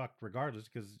you're fucked regardless.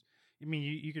 Because I mean,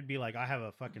 you could be like, I have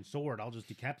a fucking sword. I'll just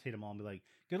decapitate them all and be like,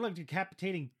 good luck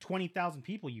decapitating 20,000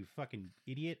 people, you fucking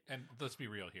idiot. And let's be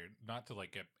real here, not to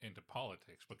like get into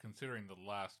politics, but considering the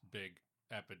last big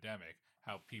epidemic,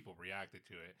 how people reacted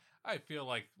to it, I feel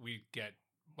like we get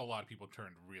a lot of people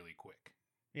turned really quick.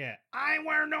 Yeah, I ain't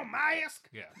wearing no mask.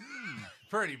 Yeah,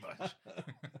 pretty much.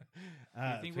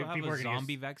 You think we'll have people a are gonna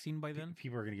zombie vaccine by then?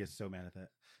 People are gonna get so mad at that.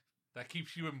 That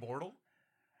keeps you immortal.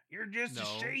 You're just No,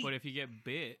 a sheep. but if you get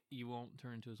bit, you won't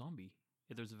turn into a zombie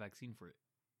if there's a vaccine for it.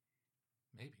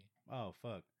 Maybe. Oh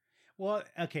fuck. Well,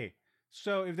 okay.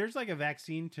 So if there's like a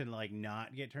vaccine to like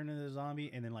not get turned into a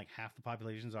zombie, and then like half the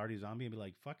population's already a zombie, and be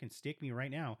like, "Fucking stick me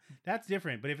right now," that's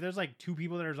different. But if there's like two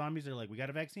people that are zombies, they're like, "We got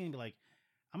a vaccine," and be like,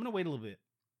 "I'm gonna wait a little bit,"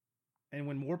 and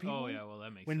when more people, Oh yeah, well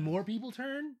that makes when sense. more people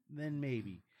turn, then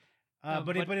maybe. No,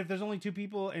 but but- if there's only two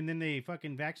people, and then they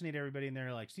fucking vaccinate everybody, and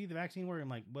they're like, "See, the vaccine worked," I'm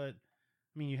like, "But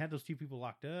I mean, you had those two people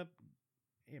locked up.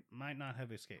 It might not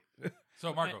have escaped."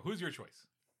 So, Marco, who's your choice?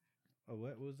 Oh,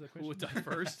 what was the Who question? would die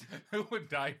first? Who would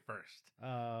die first?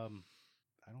 I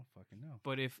don't fucking know.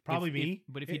 But Probably if, me.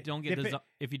 But if you It don't get depe-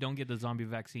 if you don't get the zombie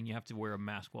vaccine, you have to wear a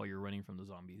mask while you're running from the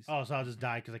zombies. Oh, so I'll just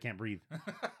die because I can't breathe.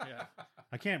 Yeah.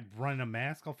 I can't run in a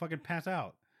mask. I'll fucking pass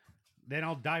out. Then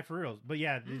I'll die for real. But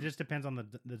yeah, it just depends on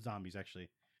the zombies, actually.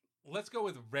 Let's go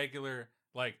with regular,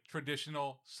 like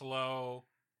traditional, slow,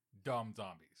 dumb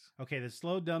zombies. Okay, the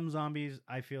slow, dumb zombies,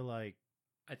 I feel like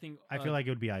I think it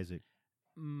would be Isaac.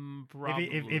 probably.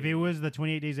 If it was the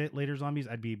 28 days later zombies,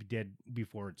 I'd be dead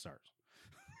before it starts.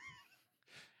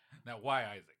 Now, why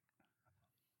Isaac?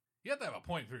 You have to have a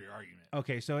point for your argument.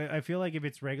 Okay, so I feel like if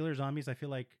it's regular zombies, I feel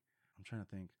like I'm trying to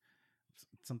think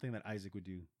something that Isaac would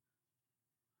do.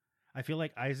 I feel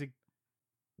like Isaac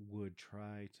would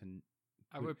try to.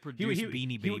 I would produce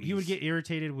Beanie Babies. He would get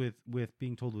irritated with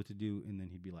being told what to do, and then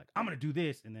he'd be like, "I'm gonna do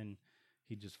this," and then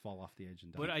he'd just fall off the edge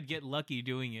and die. But I'd get lucky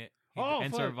doing it Oh,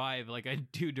 and fuck. survive like I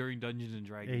do during Dungeons and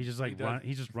Dragons. Yeah, he just like He does.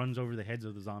 he just runs over the heads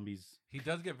of the zombies. He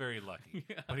does get very lucky,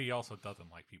 Yeah. but he also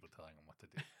doesn't like people telling him what to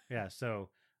do. Yeah, so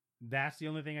that's the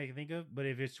only thing I can think of. But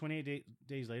if it's 28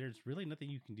 days later, it's really nothing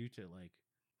you can do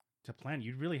to plan.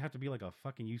 You'd really have to be like a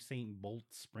fucking Usain Bolt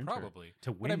sprinter Probably.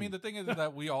 to win. But I mean, the thing is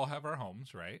that we all have our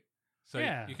homes, right? So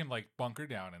Yeah. you can like bunker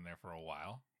down in there for a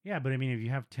while, Yeah, but I mean, if you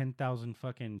have 10,000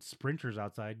 fucking sprinters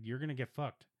outside, you're gonna get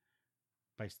fucked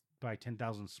by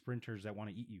 10,000 sprinters that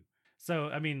want to eat you. So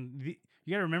I mean,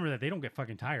 you gotta remember that they don't get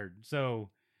fucking tired.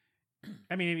 So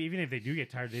I mean, even if they do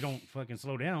get tired, they don't fucking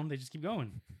slow down. They just keep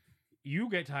going. You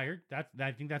get tired.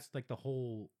 I think that's like the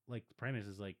whole like premise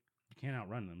is like you can't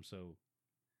outrun them. So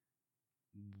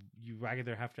you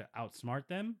either have to outsmart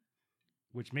them,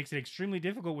 which makes it extremely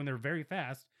difficult when they're very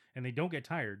fast and they don't get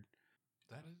tired.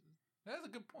 That is a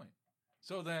good point.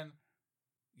 So then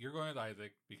you're going with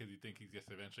Isaac because you think he's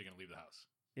just eventually going to leave the house.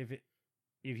 If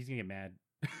he's gonna get mad,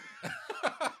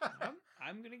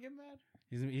 I'm gonna get mad.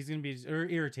 he's gonna be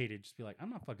irritated. Just be like, I'm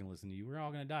not fucking listening to you. We're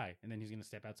all gonna die, and then he's gonna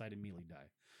step outside and immediately die.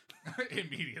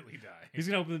 Immediately die. He's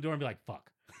gonna open the door and be like,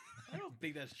 "Fuck." I don't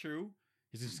think that's true.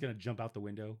 He's just gonna jump out the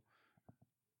window.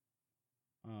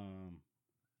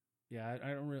 Yeah, I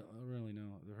don't really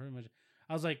know. Very much.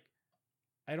 I was like,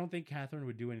 I don't think Catherine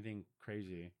would do anything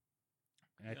crazy.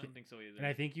 And I don't think so either. And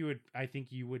I think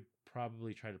you would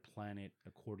probably try to plan it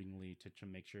accordingly to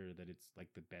make sure that it's like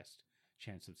the best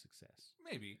chance of success.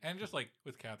 Maybe. And just like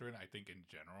with Catherine, I think in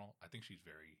general, I think she's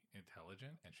very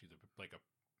intelligent and she's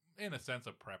in a sense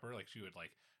a prepper. Like she would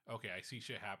like, okay, I see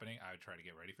shit happening. I would try to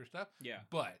get ready for stuff. Yeah.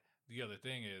 But the other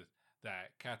thing is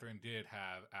that Catherine did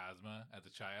have asthma as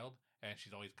a child, and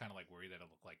she's always kind of like worried that it'll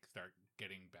like start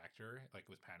getting back to her, like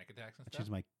with panic attacks and stuff.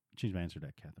 Change my answer to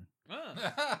that, Catherine.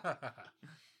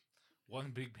 One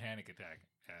big panic attack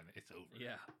and it's over.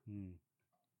 Yeah.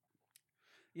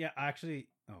 Yeah, actually.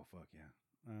 Oh fuck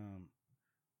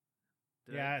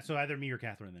yeah. So either me or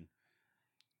Catherine then.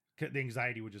 The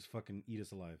anxiety would just fucking eat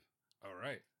us alive. All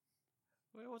right.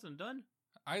 Wait, I wasn't done.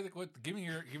 Isaac, give me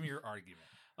your argument.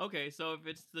 Okay, so if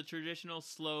it's the traditional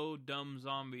slow, dumb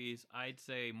zombies, I'd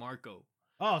say Marco.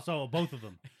 Oh, so both of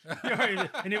them.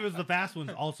 And it was the fast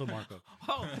ones, also Marco.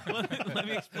 Oh, let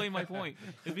me explain my point.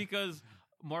 It's because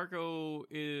Marco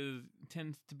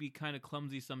tends to be kind of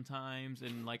clumsy sometimes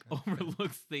and like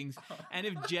overlooks things. And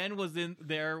if Jen was in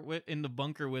the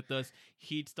bunker with us,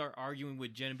 he'd start arguing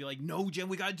with Jen and be like, "No, Jen,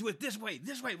 we gotta do it this way,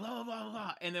 blah blah blah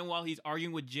blah." And then while he's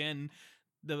arguing with Jen,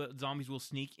 the zombies will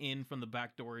sneak in from the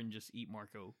back door and just eat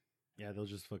Marco. Yeah, they'll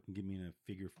just fucking get me in a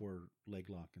figure 4 leg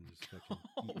lock and just fucking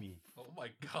eat me. Oh my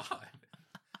god.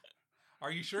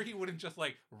 Are you sure he wouldn't just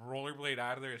like rollerblade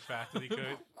out of there as fast as he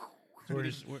could?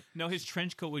 No, his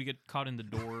trench coat would get caught in the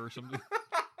door or something.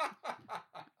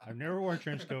 I've never worn a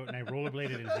trench coat and I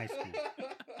rollerbladed in high school.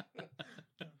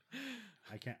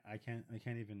 I can't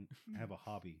even have a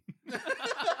hobby.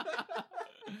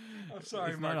 I'm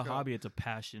sorry, it's Marco. not a hobby, it's a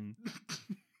passion.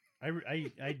 I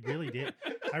really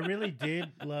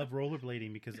did love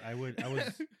rollerblading because I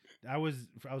was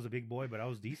a big boy, but I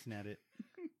was decent at it.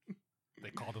 They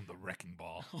called him the wrecking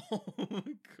ball. Oh my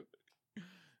god.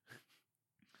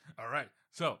 All right,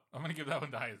 so I'm gonna give that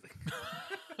one to Isaac.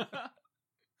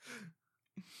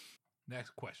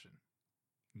 Next question: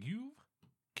 you've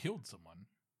killed someone.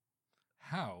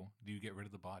 How do you get rid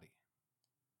of the body?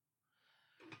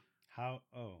 How?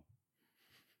 Oh,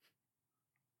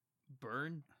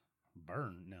 Burn?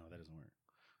 No, that doesn't work.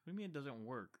 What do you mean it doesn't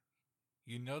work?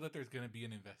 You know that there's going to be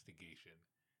an investigation.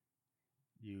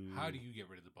 How do you get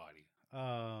rid of the body?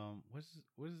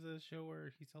 What is the show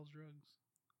where he sells drugs?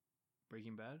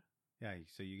 Breaking Bad? Yeah,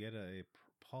 so you get a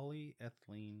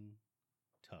polyethylene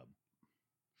tub,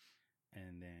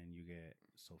 and then you get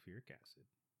sulfuric acid,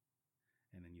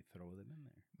 and then you throw them in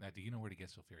there. Now, do you know where to get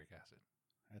sulfuric acid?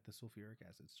 At the sulfuric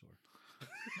acid store.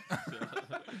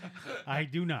 I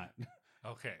do not.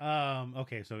 Okay.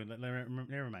 Okay, so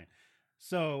never mind.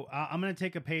 So I'm gonna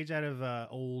take a page out of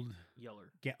old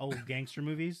gangster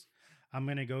movies. I'm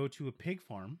gonna go to a pig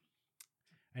farm,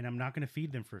 and I'm not gonna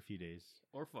feed them for a few days.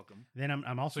 Or fuck them. Then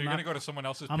I'm also. So you're gonna go to someone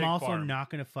else's pig farm. I'm also farm. not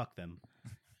gonna fuck them.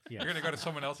 Yeah. You're gonna go to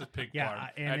someone else's pig farm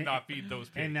and not feed those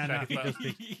pigs. And not feed those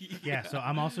pigs. Yeah, so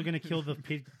I'm also gonna kill the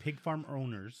pig farm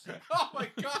owners. Oh my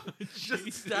god!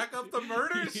 Just stack up the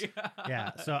murders.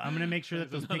 Yeah, so I'm gonna make sure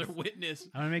that those another pigs, witness.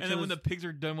 I'm gonna make and sure then when the pigs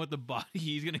are done with the body,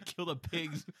 he's gonna kill the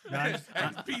pigs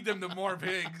and feed them to more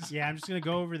pigs. Yeah, I'm just gonna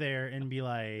go over there and be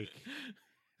like,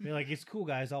 it's cool,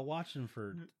 guys. I'll watch them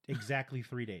for exactly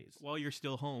 3 days while you're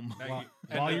still home.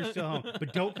 While you're still home,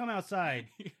 but don't come outside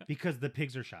because the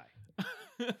pigs are shy.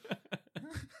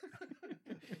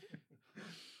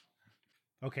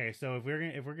 Okay, so if we're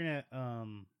gonna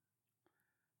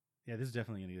yeah, this is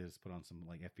definitely gonna get us put on some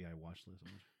like FBI watch list.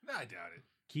 Nah, I doubt it.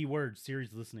 Keyword: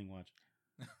 series listening watch.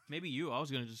 Maybe you. I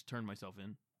was gonna just turn myself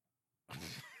in.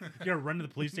 You gotta run to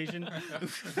the police station.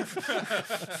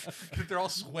 They're all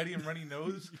sweaty and runny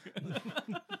nose.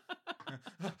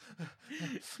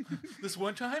 This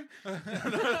one time.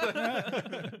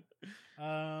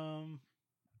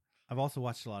 I've also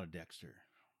watched a lot of Dexter,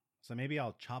 so maybe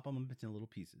I'll chop them up into little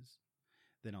pieces.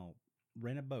 Then I'll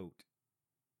rent a boat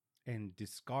and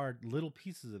discard little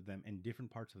pieces of them in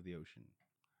different parts of the ocean.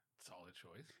 Solid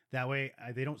choice. That way,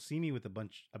 they don't see me with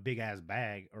a big ass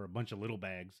bag or a bunch of little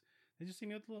bags. They just see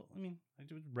me with I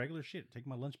do regular shit. Take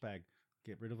my lunch bag,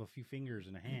 get rid of a few fingers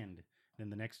and a hand. Then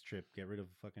the next trip, get rid of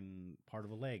fucking part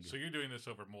of a leg. So you're doing this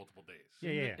over multiple days.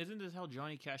 Yeah. Isn't this how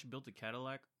Johnny Cash built a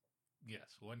Cadillac?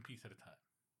 Yes, one piece at a time.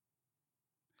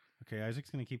 Okay, Isaac's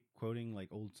gonna keep quoting like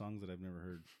old songs that I've never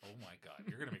heard. Oh my god,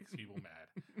 you're gonna make people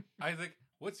mad. Isaac,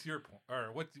 what's your point, or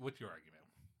what's your argument?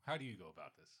 How do you go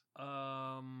about this?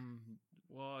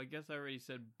 Well, I guess I already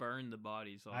said burn the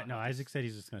body. So No, Isaac said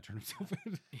he's just gonna turn himself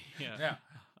in. Yeah. Now,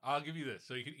 I'll give you this.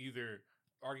 So you can either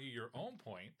argue your own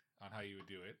point on how you would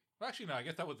do it. Well, actually, no. I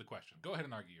guess that was the question. Go ahead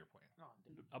and argue your point.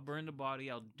 I'll burn the body.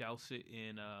 I'll douse it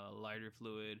in lighter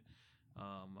fluid.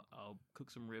 I'll cook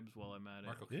some ribs while I'm at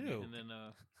Marco, it. Ew. And then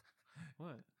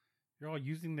what? You're all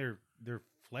using their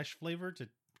flesh flavor to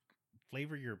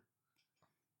flavor your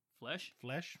Flesh?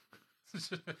 flesh.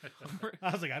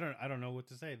 I was like, I don't know what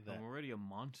to say to that. I'm already a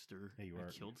monster. Yeah, you I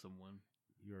are. killed someone.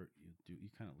 You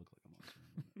kind of look like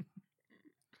a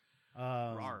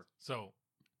monster. Rar. So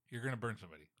you're gonna burn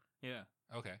somebody. Yeah.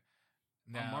 Okay.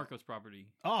 On Now, Marco's property.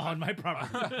 Oh, on my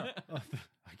property.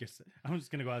 I guess I'm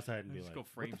just gonna go outside and be Just like, go "What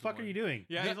frame the fuck are someone." you doing?"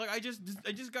 Yeah, he's like, I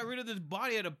just got rid of this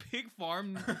body at a pig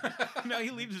farm. Now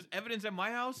he leaves his evidence at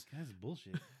my house. That's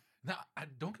bullshit. now I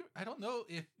don't know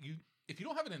if you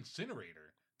don't have an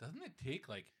incinerator. Doesn't it take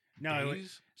like No,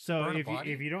 days? so burn a if body?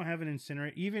 you don't have an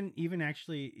incinerator, even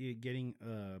actually getting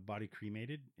a body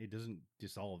cremated, it doesn't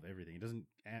dissolve everything. It doesn't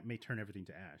may turn everything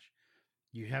to ash.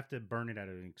 You have to burn it at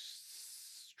an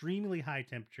extremely high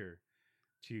temperature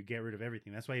to get rid of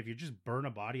everything. That's why if you just burn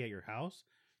a body at your house,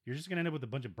 you're just gonna end up with a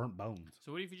bunch of burnt bones.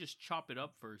 So what if you just chop it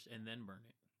up first and then burn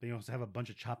it? Then you also have a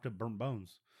bunch of chopped up burnt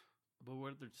bones. But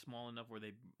what if they're small enough where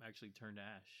they actually turn to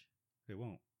ash It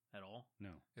won't. at all? No,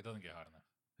 It doesn't get hot enough.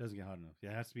 it doesn't get hot enough. Yeah,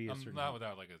 it has to be a certain. Not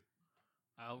without like a.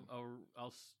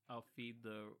 I'll feed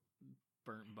the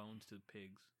burnt bones to the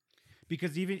pigs.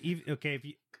 Because even okay, if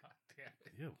you God damn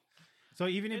it. ew. So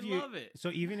even if They you love it. so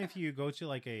even if you go to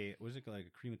like a what is it like a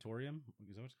crematorium?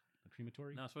 Is that what a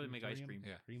crematorium? No, it's where they make ice Crematorium?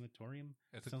 cream. Yeah. Crematorium.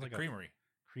 It's Sounds a like a- creamery.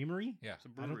 Creamery? Yeah. It's a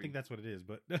I brewery. don't think that's what it is,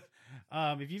 but if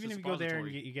you It's a go there and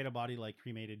suppository. you get a body like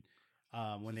cremated,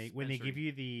 when It's a they give dispensary.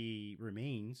 you the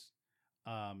remains,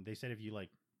 they said if you like,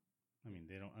 I mean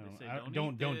they don't, They say, I "Don't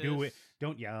don't eat don't do it, this."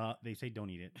 don't they say don't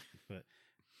eat it, but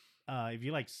if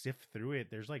you like sift through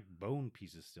it, there's like bone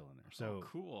pieces still in there. So Oh,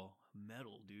 cool.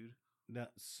 Metal, dude.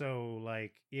 so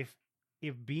like if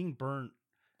being burnt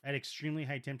at extremely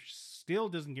high temperature still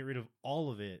doesn't get rid of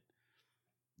all of it,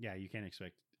 yeah, you can't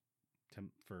expect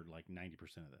for like 90%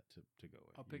 of that to go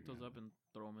away. I'll pick You're those gonna up and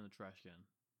throw them in the trash can.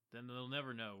 Then they'll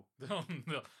never know.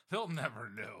 They'll never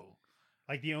know.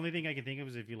 like the only thing I can think of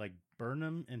is if you like burn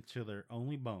them until they're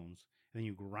only bones, and then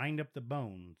you grind up the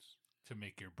bones, To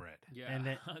make your bread. Yeah. and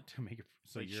then to make it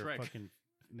so Like you're Shrek. fucking.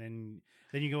 Then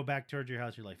you go back towards your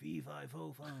house. You're like fee fi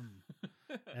fo fum,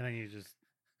 and then you just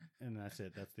and that's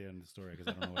it. That's the end of the story because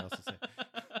I don't know what else to say.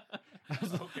 I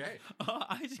was like, Okay.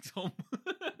 Isaac's home.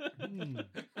 Hmm.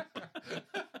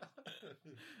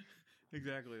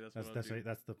 Exactly. That's what I'll do.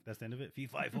 That's the end of it. Fee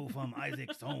fi fo fum.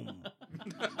 Isaac's home.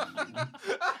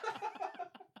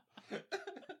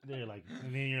 They're like,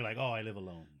 and then you're like, oh, I live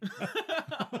alone.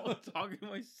 I'm talking to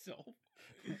myself.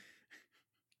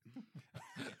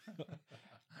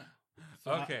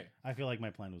 So Okay. I feel like my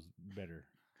plan was better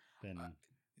than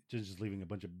just leaving a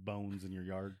bunch of bones in your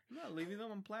yard. I'm not leaving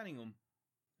them. I'm planning them.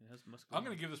 It has muscle. I'm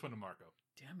going to give this one to Marco.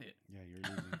 Damn it. Yeah,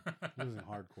 you're losing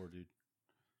hardcore, dude.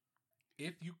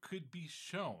 If you could be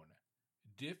shown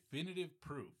definitive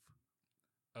proof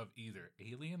of either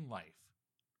alien life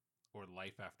or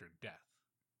life after death,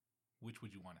 which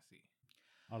would you want to see?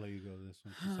 I'll let you go this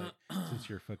one since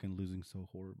you're fucking losing so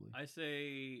horribly. I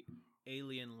say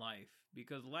alien life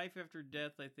because life after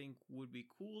death I think would be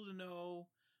cool to know,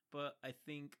 but I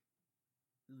think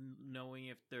knowing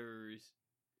if there's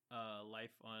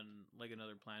life on like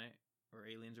another planet or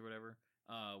aliens or whatever,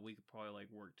 we could probably like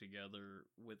work together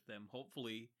with them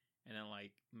hopefully and then like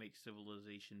make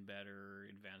civilization better,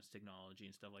 advance technology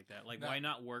and stuff like that. Like Now- why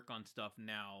not work on stuff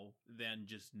now than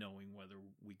just knowing whether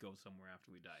we go somewhere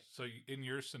after we die? So in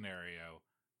your scenario,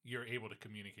 you're able to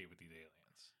communicate with these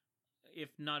aliens, If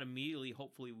not immediately,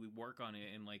 hopefully we work on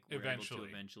it and like we're able Eventually.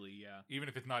 to eventually, yeah. even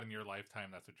if it's not in your lifetime.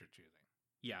 That's what you're choosing.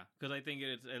 Yeah, because I think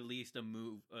it's at least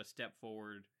a step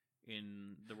forward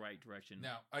in the right direction.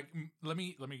 Now, let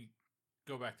me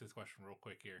go back to this question real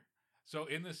quick here. So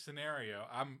in this scenario,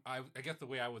 I guess the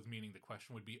way I was meaning the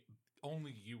question would be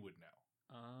only you would know.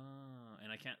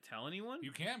 And I can't tell anyone?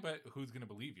 You can, but who's going to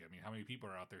believe you? I mean, how many people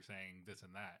are out there saying this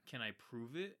and that? Can I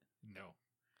prove it? No.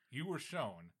 You were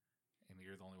shown, and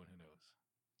you're the only one who knows.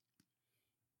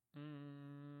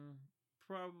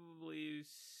 Probably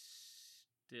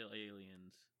still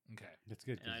aliens. Okay. That's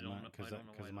good And I don't know- I don't know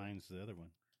why, because though. mine's the other one.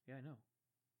 Yeah, I know.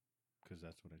 Because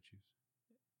that's what I choose.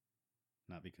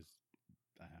 Not because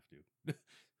I have to.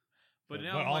 But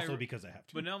now but my, also because I have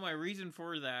to. but now my reason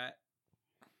for that,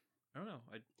 I don't know.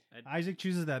 Isaac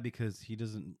chooses that because he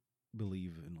doesn't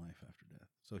believe in life after death,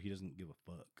 so he doesn't give a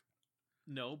fuck.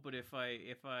 No, but if I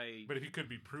But if you could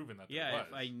be proven that yeah, there was.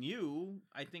 if I knew,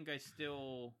 I think I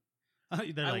still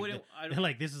they're I like, wouldn't. I they're don't.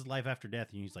 like, this is life after death,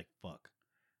 and he's like, fuck,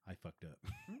 I fucked up.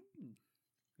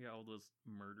 Yeah, all those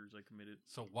murders I committed.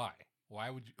 So why? Why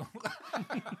would you?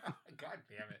 God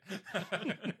damn it!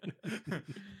 And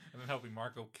then helping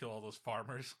Marco kill all those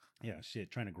farmers. Yeah, shit,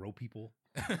 trying to grow people.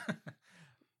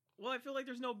 Well, I feel like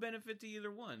there's no benefit to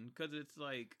either one because it's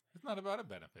like It's not about a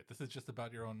benefit. This is just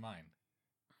about your own mind.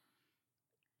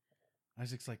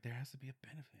 Isaac's like, there has to be a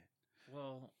benefit.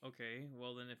 well, okay,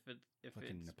 well then if Fucking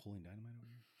it's Napoleon Dynamite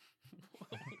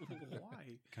over here. why?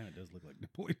 Kind of does look like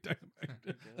Napoleon Dynamite.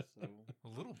 I guess so. A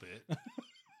little bit.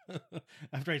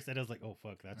 After I said it, I was like, oh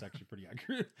fuck, that's actually pretty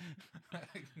accurate. I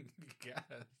guess.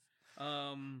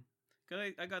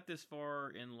 Cause I got this far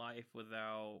in life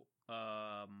without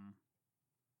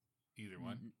Either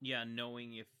one. yeah,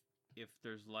 knowing if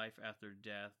there's life after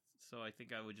death. So I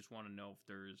think I would just want to know if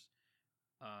there's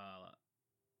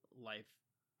life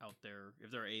out there,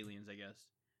 if there are aliens, I guess.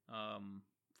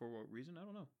 For what reason? I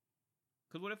don't know.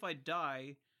 Because what if I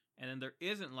die and then there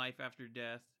isn't life after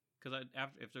death? Because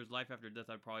if there's life after death,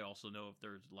 I'd probably also know if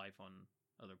there's life on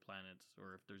other planets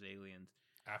or if there's aliens.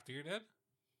 After you're dead?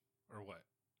 Or what?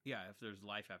 Yeah, if there's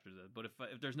life after death. But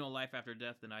if there's no life after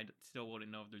death, then I still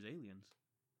wouldn't know if there's aliens.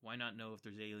 Why not know if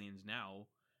there's aliens now?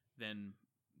 Then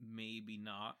maybe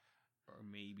not, or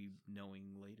maybe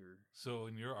knowing later. So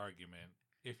in your argument,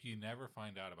 if you never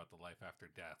find out about the life after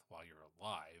death while you're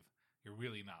alive, you're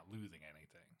really not losing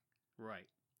anything. Right.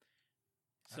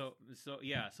 So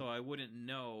yeah, so I wouldn't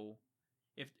know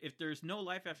if there's no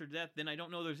life after death, then I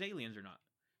don't know there's aliens or not.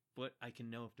 But I can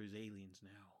know if there's aliens now.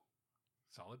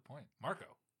 Solid point. Marco.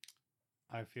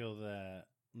 I feel that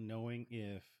knowing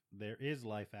if there is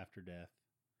life after death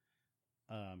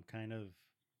kind of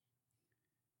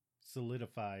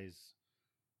solidifies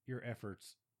your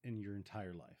efforts in your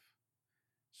entire life.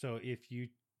 So if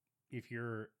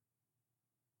you're,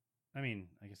 I mean,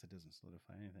 I guess it doesn't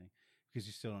solidify anything because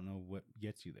you still don't know what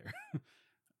gets you there.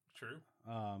 True.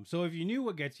 So if you knew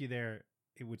what gets you there,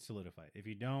 it would solidify it. If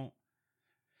you don't,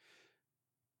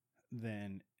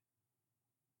 then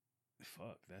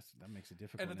fuck, that makes it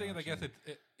difficult. And the thing is, now, I guess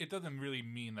actually. it doesn't really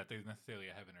mean that there's necessarily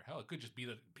a heaven or hell. It could just be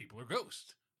that people are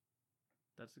ghosts.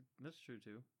 That's true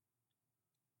too.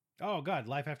 Oh god,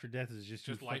 life after death is just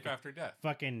Just you life fucking- after death.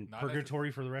 fucking Not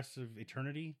purgatory for the rest of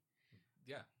eternity.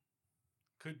 Yeah.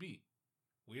 Could be.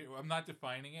 I'm not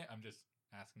defining it. I'm just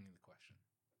asking the question.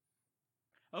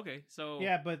 Okay, so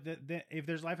Yeah, but if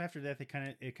there's life after death, it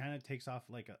kind of takes off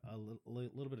like a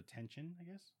little bit of tension, I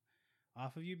guess,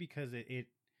 off of you because it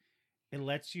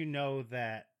lets you know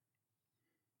that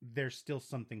there's still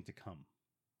something to come.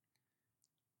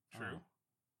 True.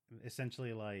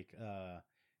 Essentially, like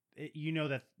you know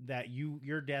that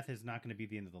your death is not going to be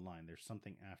the end of the line. There's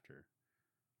something after.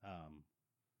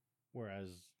 Whereas,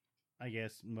 I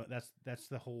guess that's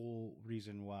the whole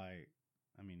reason why.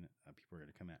 I mean, people are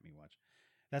going to come at me. Watch.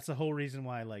 That's the whole reason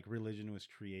why like religion was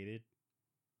created.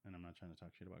 And I'm not trying to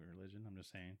talk shit about religion. I'm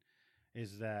just saying,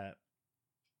 is that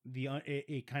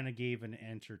it kind of gave an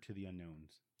answer to the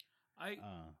unknowns. I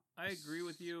agree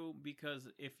with you because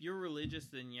if you're religious,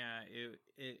 then yeah,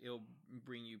 it'll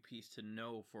bring you peace to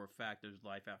know for a fact there's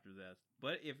life after death.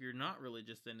 But if you're not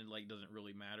religious, then it like doesn't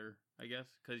really matter, I guess,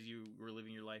 because you were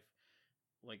living your life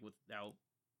like without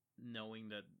knowing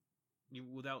that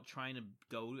without trying to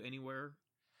go anywhere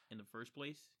in the first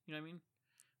place. You know what I mean?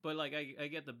 But like I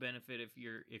get the benefit if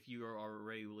you are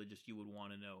already religious, you would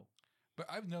want to know. But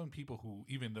I've known people who,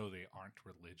 even though they aren't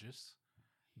religious,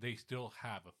 they still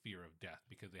have a fear of death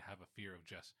because they have a fear of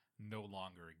just no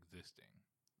longer existing.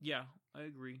 Yeah, I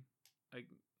agree. At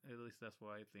least that's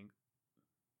why I think.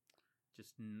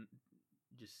 Just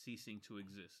ceasing to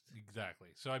exist. Exactly.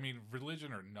 So I mean,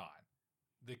 religion or not,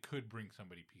 they could bring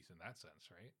somebody peace in that sense,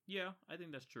 right? Yeah, I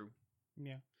think that's true.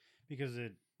 Yeah, because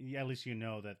at least you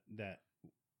know that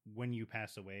when you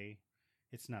pass away,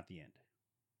 it's not the end.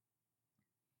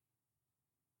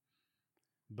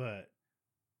 But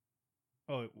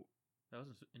That was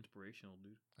inspirational,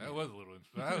 dude. That was a little.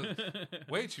 That was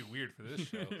way too weird for this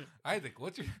show. Isaac,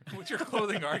 what's your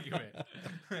clothing argument?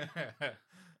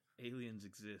 Aliens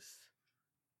exist.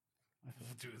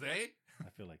 Do they? I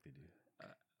feel like they do.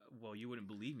 Well, you wouldn't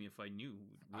believe me if I knew,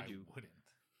 would you? I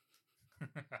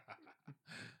wouldn't.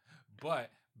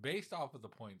 But based off of the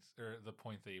points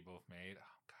that you both made,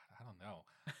 oh god, I don't know.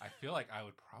 I feel like I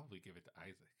would probably give it to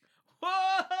Isaac.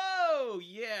 Whoa!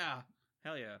 Yeah,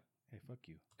 hell yeah. Hey, fuck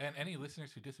you. And any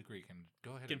listeners who disagree can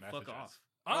go ahead Can and message fuck us.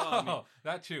 off. Oh,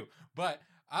 that too. But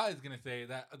I was gonna say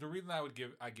that the reason I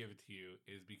give it to you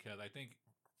is because I think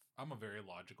I'm a very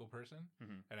logical person,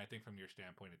 and I think from your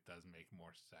standpoint, it does make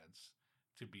more sense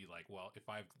to be like, well, if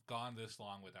I've gone this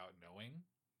long without knowing,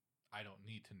 I don't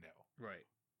need to know. Right.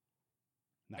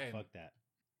 Nah, And- fuck that.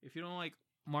 If you don't like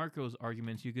Marco's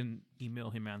arguments, you can email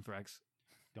him Anthrax.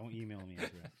 Don't email me,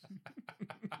 Anthrax.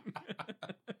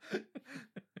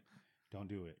 Don't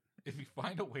do it. If you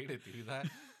find a way to do that,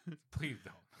 please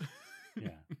don't.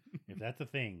 Yeah. If that's a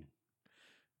thing,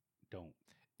 don't.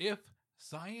 If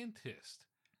scientists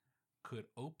could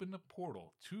open a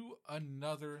portal to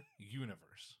another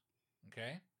universe,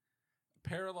 okay?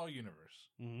 Parallel universe.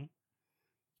 Mm-hmm.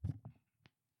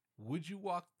 Would you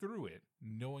walk through it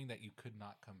knowing that you could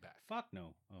not come back? Fuck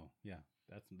no. Oh, yeah.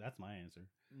 That's my answer.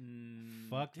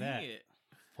 Fuck that. It.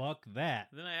 Fuck that.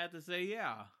 Then I had to say,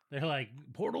 yeah. They're like,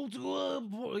 portal to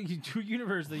a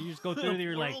universe that you just go through.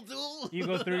 You're like, Portal duel. you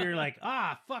go through. You're like,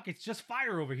 fuck, it's just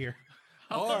fire over here.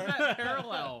 How is that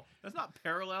parallel? That's not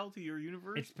parallel to your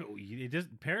universe. It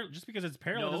just because it's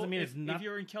parallel No, doesn't mean if, it's not. If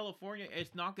you're in California,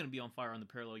 it's not going to be on fire on the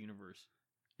parallel universe.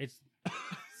 It's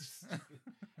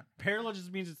parallel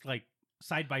just means it's like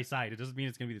side by side. It doesn't mean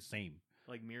it's gonna be the same.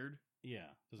 Like mirrored? Yeah,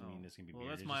 doesn't Oh. mean it's gonna be. Well,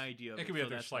 mirrored. that's It's my just- idea of It could be so that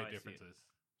there's that's how I slight see it. differences.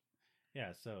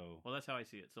 Yeah, so Well, that's how I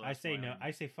see it. So I that's say why no. I'm-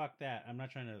 I say fuck that. I'm not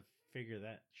trying to figure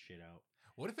that shit out.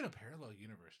 What if in a parallel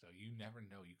universe, though, you never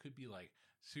know? You could be like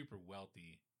super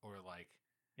wealthy or like.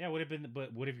 Yeah, would have been.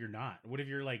 But what if you're not? What if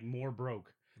you're like more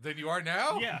broke? Than you are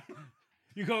now? Yeah,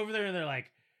 you go over there and they're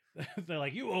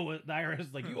like, you owe us. The IRS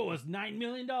is like, you owe us $9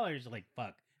 million. You're like,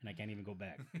 fuck, and I can't even go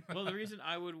back. Well, the reason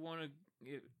I would want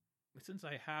to, since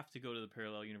I have to go to the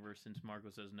parallel universe, since Marco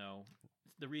says no,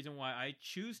 the reason why I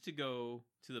choose to go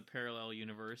to the parallel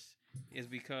universe is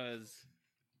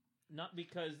not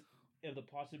because of the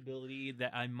possibility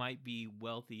that I might be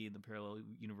wealthy in the parallel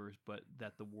universe, but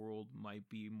that the world might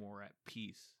be more at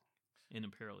peace in a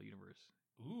parallel universe.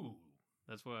 Ooh.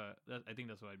 I think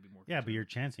that's why I'd be more. Yeah, but concerned. you're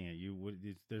chancing it. You would.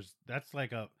 That's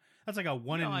like a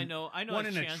one No, in I know one in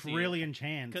it's a chancy. trillion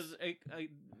chance. Because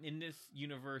in this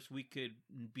universe, we could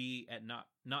be at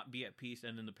not be at peace,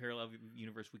 and in the parallel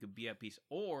universe, we could be at peace.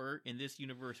 Or in this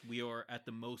universe, we are at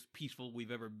the most peaceful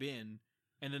we've ever been,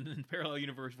 and then in the parallel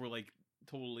universe, we're like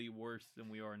totally worse than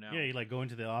we are now. Yeah, you like go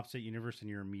into the opposite universe and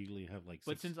you immediately have like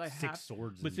But six, since I six have-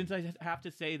 swords. But in since you. I have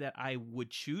to say that I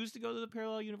would choose to go to the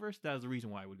parallel universe, that is the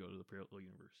reason why I would go to the parallel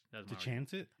universe. That's to my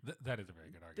chance it, That is a very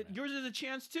good argument. Yours is a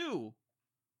chance too.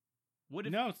 What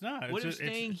if? no, it's not. What It's if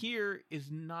staying here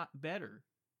is not better?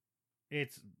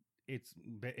 It's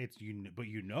you, but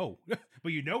you know,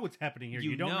 but you know what's happening here.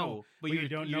 You don't know, but you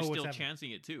don't know you're what's still happening.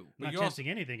 chancing it too. But Not you chancing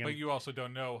anything. But you also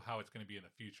don't know how it's going to be in the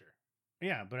future.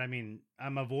 Yeah, but I mean,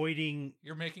 I'm avoiding.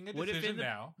 You're making a What if decision in the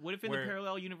now. What if in where- the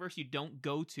parallel universe you don't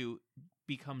go to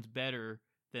becomes better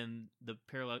than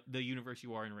the universe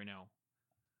you are in right now?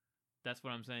 That's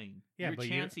what I'm saying. Yeah, you're but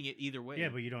you're- chancing it either way. Yeah,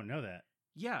 but you don't know that.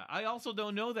 yeah, I also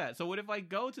don't know that. So what if I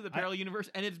go to the parallel universe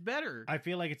and it's better? I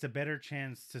feel like it's a better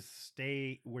chance to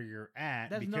stay where you're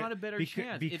at. That's not a better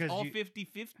chance. Because it's all you,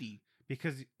 50-50.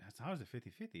 because that's how is it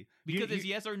 50-50? Because it's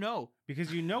yes or no.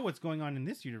 Because you know what's going on in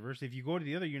this universe. If you go to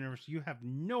the other universe, you have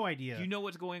no idea. You know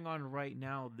what's going on right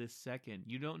now this second.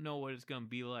 You don't know what it's going to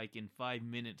be like in 5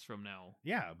 minutes from now.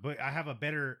 Yeah, but I have a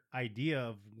better idea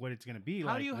of what it's going to be How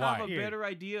like. do you Why? have a Here. better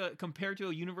idea compared to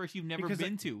a universe you've never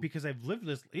been to? Because I've lived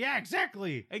this. Yeah,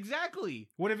 exactly. Exactly.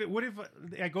 What if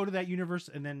I go to that universe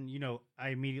and then I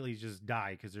immediately just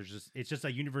die because it's just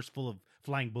a universe full of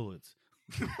flying bullets.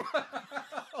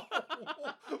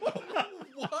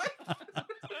 What?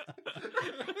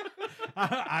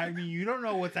 I mean, you don't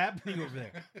know what's happening over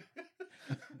there.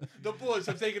 The bullets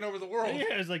have taken over the world. Yeah,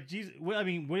 it's like Jesus. Well, I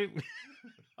mean,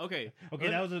 Okay. okay,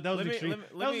 that was an extreme.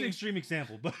 That was an extreme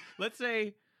example, but Let's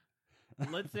say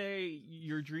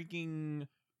you're drinking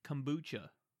kombucha.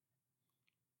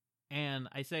 And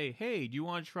I say, hey, do you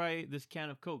want to try this can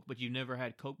of Coke? But you've never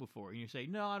had Coke before. And you say,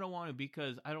 no, I don't want to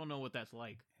because I don't know what that's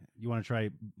like. you want to try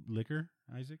liquor,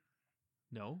 Isaac?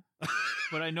 No.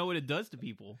 But I know what it does to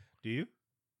people. Do you?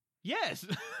 Yes.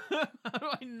 How do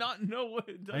I not know what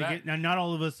it does? Like, now, not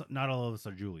all of us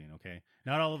are Julian. Okay,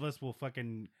 not all of us will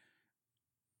fucking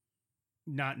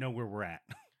not know where we're at.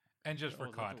 And just for Oh,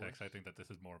 that's the context, worst. I think that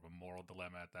this is more of a moral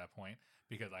dilemma at that point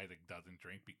because Isaac doesn't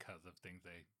drink because of things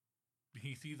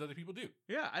he sees other people do.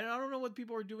 Yeah, I don't know what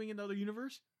people are doing in the other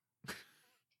universe.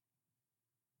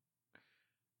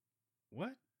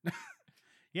 What?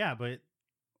 Yeah, but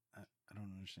I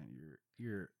don't understand.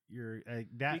 You're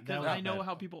that. Because that I know that-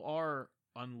 how people are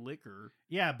on liquor,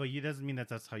 Yeah, but it doesn't mean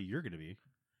that's how you're gonna be.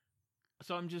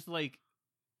 so I'm just like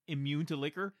immune to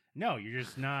liquor. No, you're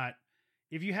just not.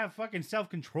 If you have fucking self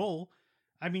control,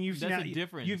 I mean, you've That's seen a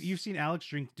difference. You've seen Alex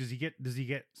drink. Does he get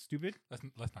stupid? Let's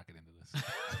not get into this.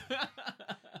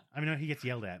 I mean, no, he gets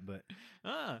yelled at, but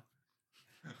Ah,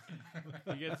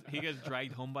 he gets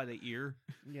dragged home by the ear,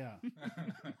 yeah.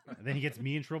 And then he gets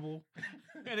me in trouble.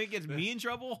 and it gets me in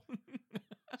trouble.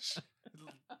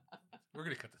 We're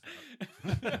gonna cut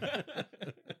this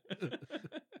out.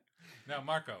 Now,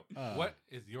 Marco, what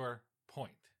is your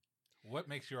point? What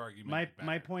makes your argument My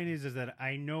better? point is that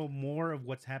I know more of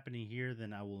what's happening here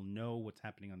than I will know what's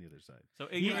happening on the other side. So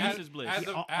ignorance As, is bliss.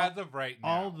 as of right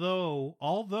now.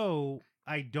 Although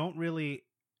I don't really,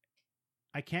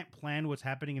 I can't plan what's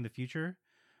happening in the future,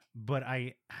 but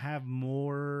I have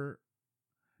more,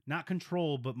 not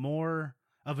control, but more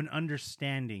of an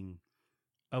understanding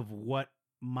of what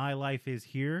my life is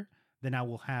here than I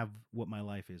will have what my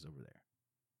life is over there.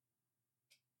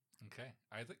 Okay,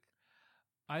 Isaac.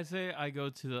 I say I go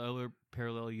to the other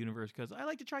parallel universe because I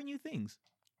like to try new things.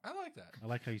 I like that. I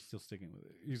like how he's still sticking with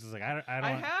it. He's just like, I I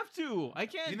don't. have to. I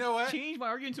can't You know what? change my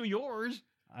argument to yours.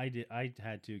 I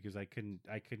had to because I couldn't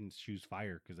choose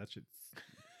fire because that shit's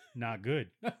not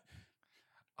good.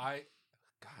 God,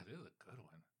 this is a good one.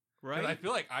 'Cause Right? I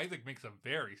feel like Isaac makes a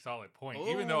very solid point,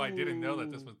 even though I didn't know that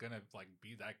this Oh. was gonna like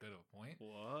be that good of a point.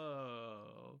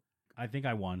 Whoa. I think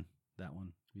I won that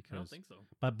one I don't because, think so.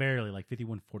 but barely, like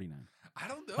 51-49, I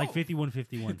don't know. like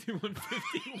 51-51.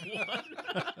 51-51.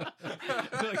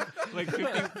 like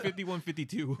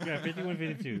 51-52. Yeah,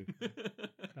 51-52.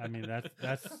 I mean,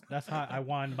 that's how I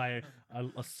won by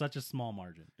such a small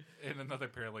margin. In another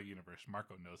parallel universe,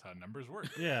 Marco knows how numbers work.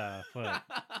 Yeah, but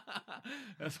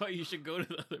That's why you should go to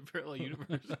the other parallel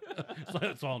universe. so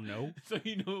that's all no. So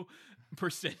you know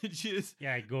percentages.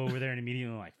 Yeah, I go over there and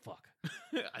immediately I'm like, fuck,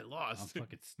 I I'm lost.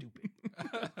 fucking stupid.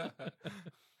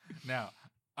 Now,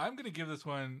 I'm gonna give this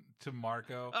one to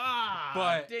Marco. Ah,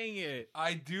 But- dang it.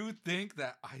 I do think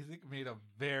that Isaac made a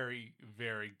very,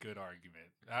 very good argument.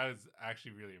 That was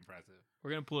actually really impressive.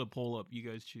 We're gonna pull a poll up. You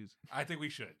guys choose. I think we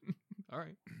should. All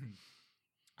right.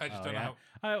 I just Oh, don't yeah. know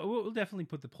how. We'll definitely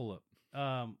put the pull up.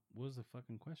 What was the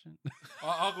fucking question?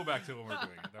 I'll go back to it when we're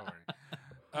doing it. Don't worry.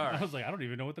 All I right. was like, I don't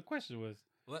even know what the question was.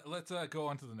 Let's go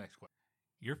on to the next question.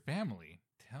 Your family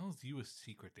tells you a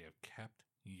secret they have kept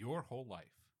your whole life.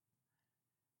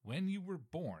 When you were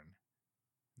born,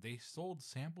 they sold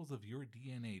samples of your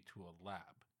DNA to a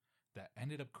lab that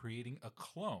ended up creating a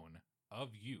clone of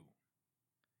you.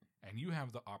 And you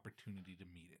have the opportunity to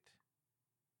meet it.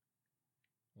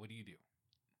 What do you do?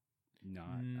 No,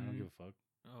 I don't give a fuck.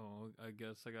 Oh, I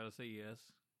guess I gotta say yes.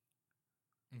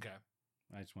 Okay.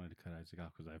 I just wanted to cut Isaac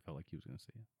off because I felt like he was gonna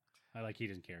say it. I like he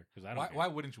didn't care because I don't Why, care. why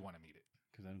wouldn't you want to meet it?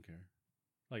 Because I don't care.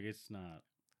 Like it's not.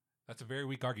 That's a very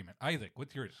weak argument. Isaac,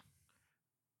 what's yours?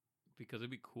 Because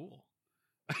it'd be cool.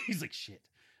 He's like shit.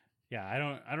 Yeah, I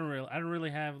don't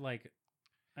really have like.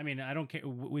 I mean, I don't care.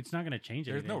 It's not gonna change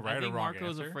There's anything. no right I or think wrong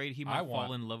Marco's answer. afraid he I might want-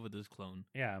 fall in love with his clone.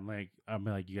 Yeah, I'm like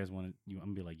you guys want to. I'm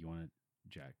gonna be like, you want to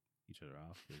jack each other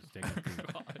off?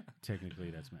 'Cause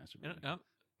technically, that's masturbating.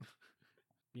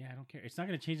 Yeah, I don't care. It's not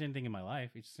gonna change anything in my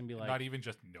life. It's just gonna be like, Not even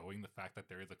just knowing the fact that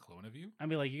there is a clone of you. I'll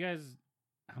be like, you guys,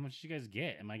 how much did you guys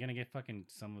get? Am I gonna get fucking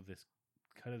some of this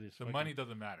cut of this? The fucking- money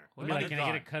doesn't matter. I'll be When like, you're can I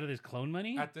get a gone, cut of this clone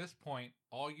money? At this point,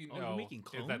 all you Oh, you're know making is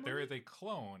clone that there money? is a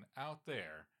clone out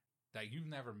there that you've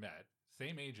never met,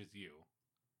 same age as you.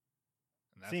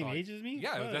 And that's Same all- age as me?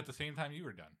 Yeah, it was Fuck. at the same time you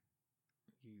were done.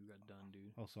 You got done,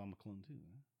 dude. Oh, so I'm a clone too.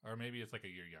 Or maybe it's like a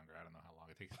year younger. I don't know how long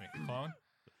it takes to make a clone.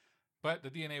 But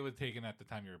the DNA was taken at the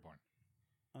time you were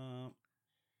born.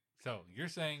 So you're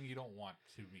saying you don't want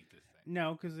to meet this thing.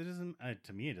 No, because it doesn't.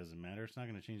 To me, it doesn't matter. It's not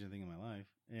going to change anything in my life,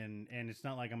 and it's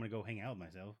not like I'm going to go hang out with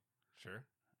myself. Sure.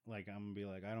 Like I'm gonna be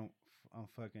like, I'm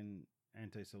fucking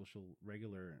antisocial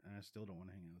regular, and I still don't want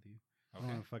to hang out with you. I don't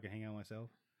Okay. want to fucking hang out with myself.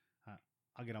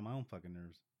 I'll get on my own fucking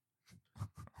nerves.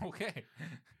 Okay.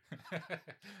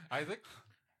 Isaac?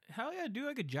 Hell yeah, dude!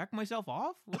 I could jack myself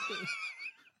off. What the?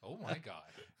 Oh my god.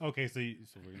 Okay, so you're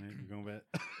going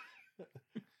back.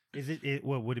 Is it?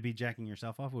 What would it be? Jacking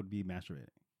yourself off? Or would it be masturbating?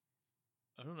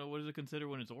 I don't know. What does it consider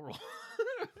when it's oral?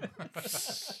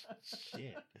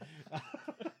 Shit.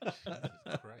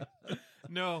 Jesus Christ.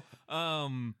 No.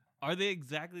 Are they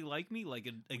exactly like me? Like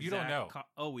an exact You don't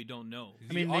know. we don't know.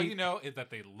 I mean, all they- you know is that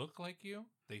they look like you,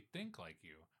 they think like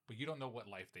you, but you don't know what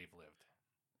life they've lived.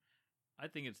 I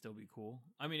think it'd still be cool.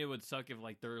 I mean, it would suck if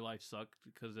like their life sucked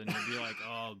because then you'd be like,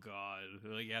 oh god,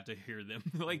 like you have to hear them.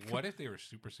 Like, What if they were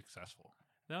super successful?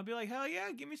 then I'll be like, hell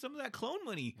yeah, give me some of that clone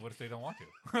money. What if they don't want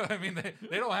to? I mean,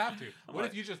 they don't have to. What What?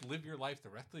 if you just live your life the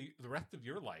rest of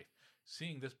your life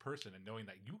seeing this person and knowing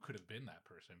that you could have been that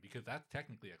person, because that's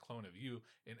technically a clone of you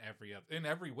in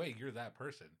every way. You're that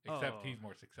person, except Oh. he's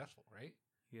more successful, right?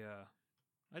 Yeah,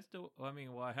 I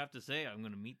mean, well, I have to say, I'm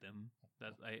gonna meet them.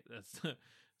 That's the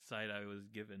side I was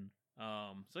given.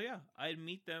 So yeah, I'd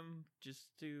meet them just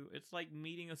to. It's like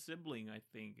meeting a sibling, I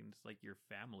think, and it's like your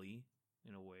family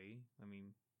in a way. I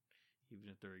mean, even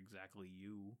if they're exactly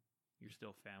you, you're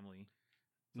still family.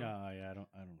 So- No, yeah, I don't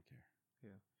care. Yeah.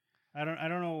 I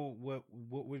don't know what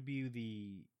would be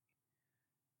the.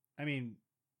 I mean,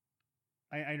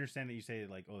 I understand that you say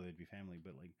like, oh, they'd be family,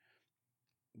 but like,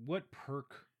 what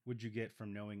perk would you get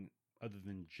from knowing other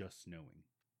than just knowing?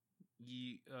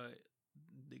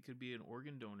 They could be an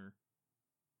organ donor.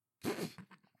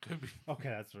 Could be. Okay,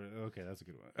 that's a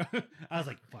good one. I was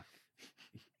like, fuck.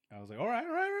 I was like, all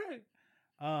right.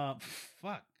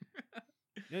 Fuck.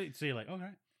 Yeah, so you're like, all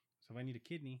right. So if I need a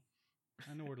kidney,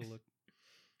 I know where to look.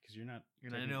 Because you're not.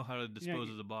 And I know how to dispose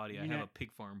of the body. I you're have not- a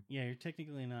pig farm. Yeah, you're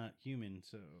technically not human,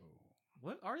 so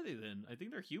What are they then? I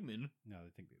think they're human. no, I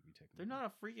think they'd be technically. They're not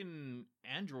a freaking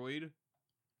android.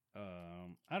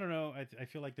 I don't know. I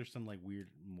feel like there's some like weird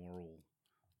moral.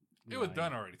 It was line.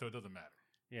 done already, so it doesn't matter.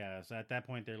 Yeah, so at that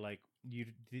point they're like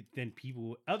then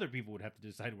other people would have to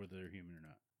decide whether they're human or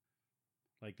not.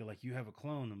 Like they're like, you have a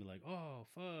clone, and be like, oh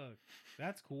fuck,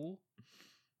 that's cool.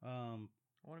 I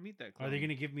want to meet that Are clone. they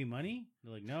gonna give me money?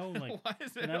 They're like, no, like Why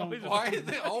is it and I don't- always Why is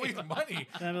it always money?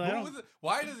 And I'm like, I Who don't- was it?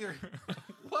 Why does your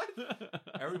what?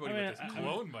 Everybody I mean, with this I mean-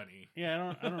 clone money.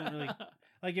 yeah, I don't really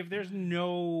like if there's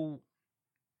no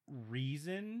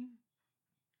reason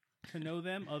to know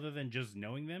them other than just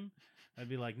knowing them. I'd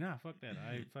be like, nah, fuck that.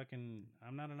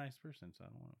 I'm not a nice person, so I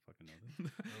don't want to fucking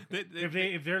know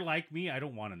them. If they're like me, I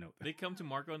don't want to know them. they come to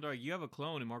Marco and they're like, you have a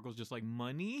clone, and Marco's just like,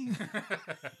 money.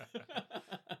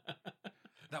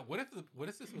 Now, what if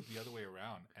this was the other way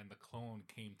around and the clone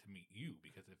came to meet you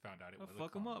because it found out it I'll was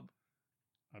fuck a him clone? up.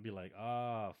 I'd be like,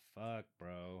 oh fuck,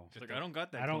 bro. Just Like, a- I don't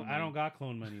got that. I don't clone money. got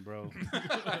clone money, bro.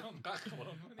 I don't got clone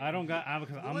money. I don't got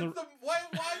because I'm the. Why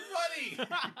money?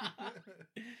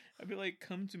 I'd be like,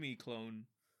 come to me, clone.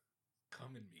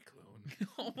 Come in me, clone.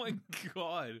 Oh my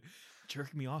god.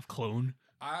 Jerk me off, clone.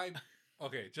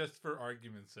 Okay, just for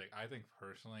argument's sake, I think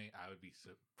personally I would be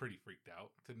pretty freaked out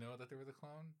to know that there was a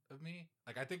clone of me.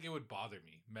 Like, I think it would bother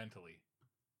me mentally.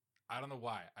 I don't know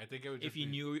why. I think it would. Just If you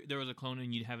be- knew there was a clone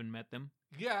and you haven't met them.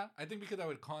 Yeah, I think because I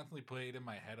would constantly play it in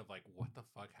my head of like, what the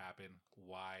fuck happened?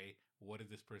 Why? What did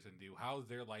this person do? How is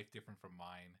their life different from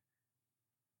mine?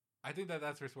 I think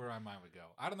that's just where my mind would go.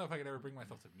 I don't know if I could ever bring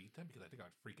myself to meet them because I think I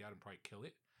would freak out and probably kill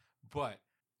it. But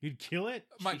You'd kill it.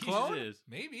 my Jesus. clone,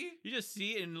 maybe. You just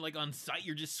see it and like on sight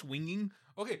you're just swinging.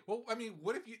 Okay, well, I mean,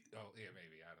 what if you? Oh, yeah,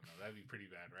 maybe. I don't know. That'd be pretty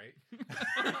bad,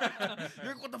 right?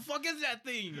 You're like, what the fuck is that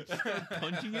thing? Start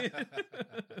punching it.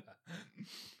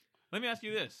 Let me ask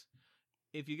you this.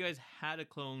 If you guys had a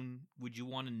clone, would you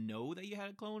want to know that you had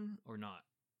a clone or not?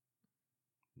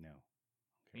 No.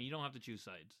 And you don't have to choose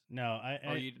sides. No,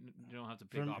 Or you don't have to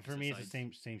pick opposite for me, sides. it's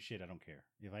the same shit. I don't care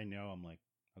if I know. I'm like,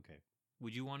 okay.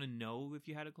 Would you want to know if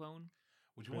you had a clone?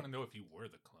 Would you want to know if you were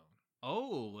the clone?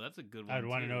 Oh, that's a good one. I'd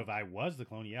want to too. know if I was the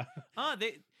clone. Yeah,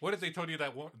 They What if they told you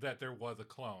that there was a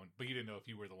clone, but you didn't know if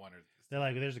you were the one or? they're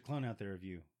like, there's a clone out there of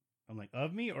you. I'm like,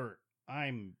 of me or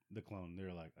I'm the clone.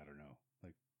 They're like, I don't know.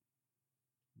 Like,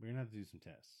 we're gonna have to do some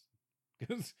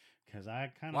tests because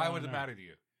I kind of. Why would it matter to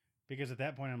you? Because at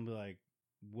that point, I'm like,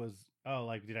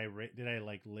 did I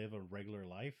like live a regular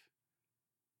life,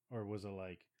 or was it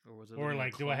like, or was it or living a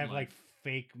like, do I clone have life? like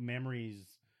fake memories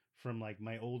from like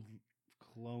my old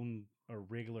clone or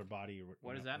regular body? Or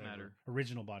Why does that whatever, matter?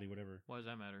 Original body, whatever. Why does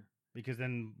that matter? Because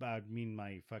then I mean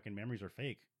my fucking memories are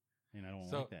fake, and I don't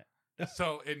So- like that.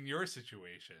 So in your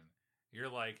situation, you're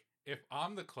like, if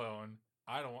I'm the clone,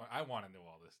 I want to know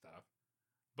all this stuff.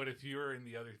 But if you were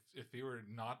if you were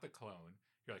not the clone,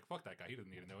 you're like, fuck that guy. He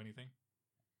doesn't need to know anything.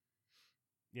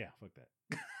 Yeah, fuck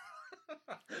that.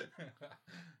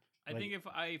 I Like-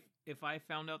 think if I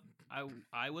found out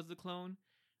I was the clone,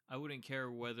 I wouldn't care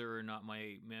whether or not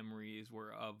my memories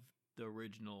were of the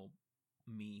original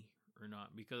me or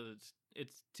not, because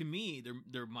it's to me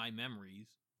they're my memories.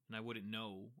 and I wouldn't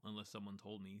know unless someone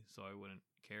told me, so I wouldn't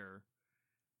care.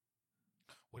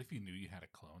 What if you knew you had a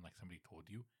clone, like somebody told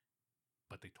you,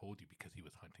 but they told you because he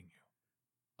was hunting you?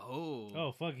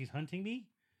 Oh, fuck, he's hunting me.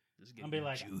 this is I'm getting be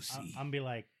like, juicy. I'm be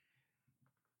like,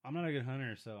 I'm not a good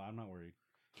hunter, so I'm not worried.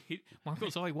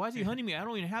 Marco's like, why is he hunting me? I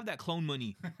don't even have that clone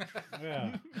money.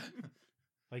 Yeah.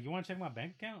 Like, you want to check my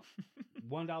bank account?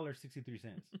 $1.63.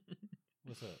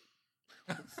 What's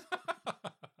up?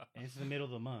 And it's the middle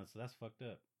of the month, so that's fucked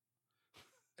up.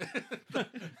 the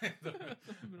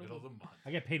middle of the month.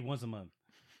 I get paid once a month.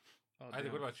 Oh, Isaac,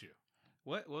 damn. what about you?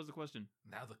 What was the question?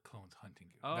 Now the clone's hunting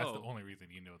you. That's the Oh. only reason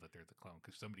you know that they're the clone,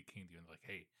 because somebody came to you and like,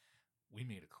 hey, we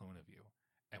made a clone of you,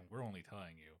 and we're only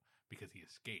telling you because he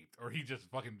escaped or he just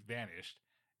fucking vanished,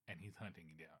 and he's hunting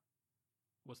you down.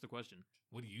 What's the question?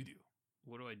 What do you do?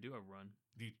 What do? I run.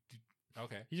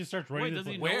 Okay. He just starts Wait, running. does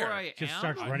to he the, know Where? where I just am?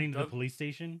 starts running to the Does- police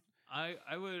station. I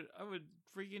would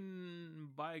freaking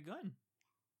buy a gun.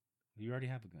 You already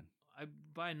have a gun. I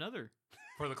buy another.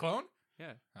 For the clone?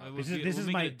 Yeah. Oh. I would This be- is we'll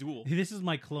make it my a duel. This is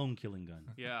my clone killing gun.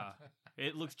 Yeah.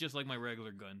 It looks just like my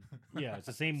regular gun. Yeah, it's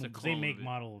the same It's a same clone make, of it.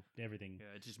 model, everything. Yeah,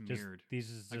 it's just Just mirrored. these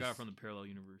is just, I got it from the parallel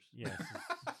universe. yes.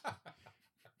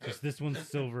 Just this one's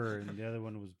silver and the other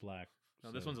one was black.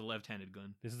 No, this So one's a left-handed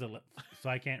gun. this is so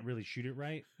I can't really shoot it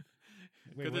right.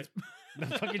 Wait, 'Cause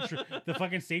what? the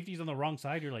fucking safety's on the wrong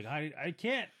side. You're like, I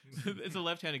can't. it's a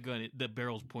left-handed gun. The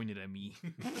barrel's pointed at me.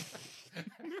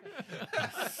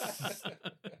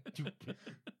 Stupid.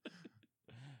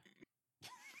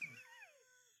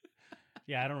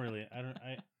 Yeah,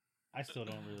 I still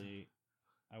don't really.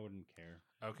 I wouldn't care.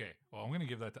 Okay. Well, I'm going to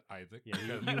give that to Isaac. Yeah,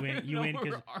 because- you win. You No, win we're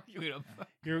because arguing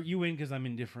about. you win because I'm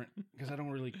indifferent. Because I don't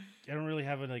really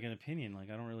have like an opinion. Like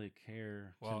I don't really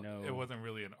care well, to know. it wasn't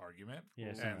really an argument. Yeah,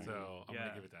 it's And not so an I'm going Yeah.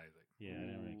 to give it to Isaac. Yeah, I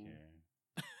don't really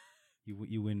care.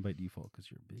 You win by default because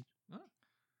you're a bitch.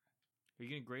 Are you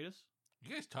gonna grade us?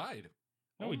 You guys tied.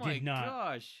 No, oh we my did not.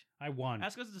 gosh! I won.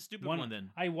 Ask us the stupid one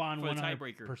then. I won for the 100%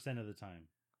 tiebreaker. of the time.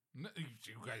 No,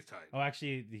 you guys tied. Oh,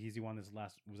 actually, he won this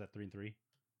last. Was that 3-3?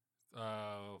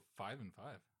 5 and 5.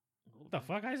 What the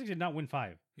fuck? Isaac did not win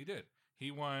 5. He did. He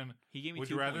won. He gave me Would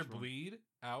 2 you rather points wrong. bleed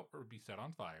out or be set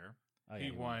on fire? Oh, He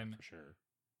won. for sure.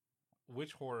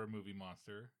 Which horror movie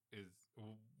monster is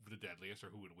the deadliest, or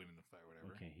who would win in the fight, or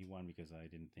whatever? Okay, he won because I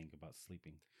didn't think about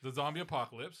sleeping. The zombie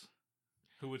apocalypse.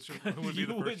 Who would be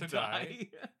the You first to would die?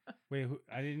 Wait,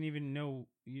 I didn't even know.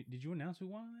 Did you announce who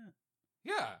won that?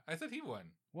 Yeah, I said he won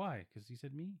Why? Because he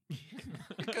said me.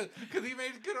 because he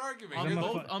made a good argument. I'm a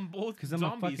fu- on both Because I'm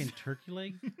zombies. a fucking turkey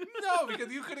leg. No,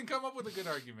 because you couldn't come up with a good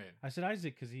argument. I said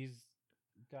Isaac because he's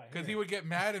got Because he hair. would get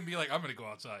mad and be like, "I'm gonna go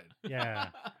outside." Yeah.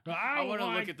 No, I want to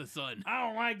like, look at the sun. I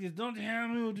don't like this. Don't tell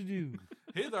me what to do.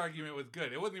 His argument was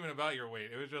good. It wasn't even about your weight.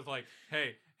 It was just like,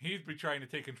 hey, he's be trying to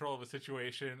take control of a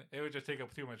situation. It would just take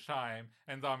up too much time,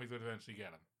 and zombies would eventually get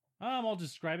him. I'm all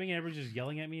describing it. Everybody's just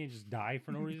yelling at me and just die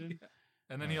for no reason.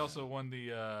 And then he also won the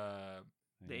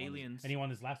The aliens. And he won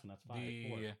this last one. That's 5.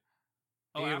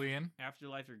 Oh, Alien.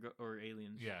 Afterlife or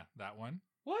Aliens? Yeah, that one.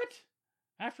 What?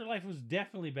 Afterlife was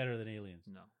definitely better than Aliens.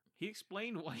 No. He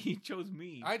explained why he chose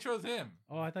me. I chose him.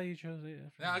 Oh, I thought you chose it.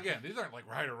 Now again, these aren't like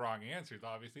right or wrong answers.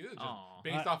 Obviously, this is just Aw.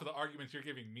 based off of the arguments you're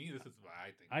giving me. This is what I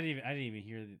think. I didn't even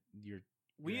hear your.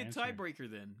 We your need a answer.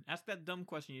 tiebreaker then. Ask that dumb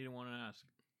question you didn't want to ask.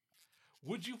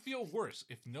 Would you feel worse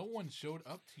if no one showed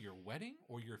up to your wedding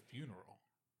or your funeral?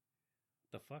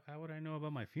 The fuck? How would I know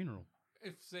about my funeral?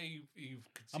 If say you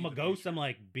could see I'm a the ghost. future. I'm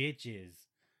like bitches.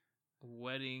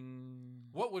 Wedding.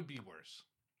 What would be worse?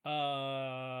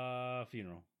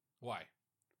 Funeral. Why?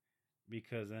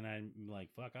 Because then I'm like,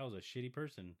 fuck, I was a shitty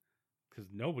person. Because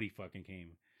nobody fucking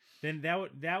came. Then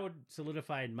that would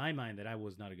solidify in my mind that I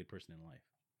was not a good person in life.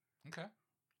 Okay.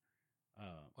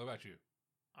 What about you?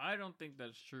 I don't think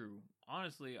that's true.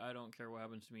 Honestly, I don't care what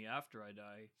happens to me after I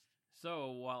die.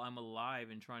 So while I'm alive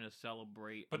and trying to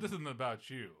celebrate, But this isn't about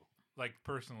you. Like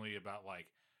personally, about like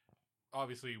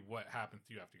obviously what happens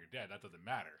to you after you're dead. That doesn't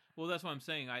matter. well, that's what I'm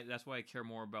saying. That's why I care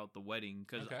more about the wedding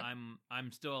because Okay.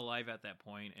 I'm still alive at that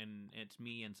point, and it's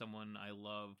me and someone I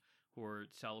love who are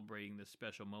celebrating this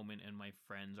special moment, and my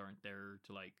friends aren't there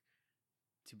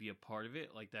to be a part of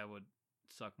it. Like that would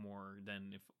suck more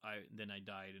than if I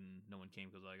died and no one came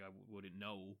because like I wouldn't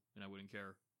know and I wouldn't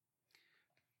care.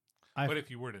 But if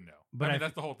you were to know, but I mean I-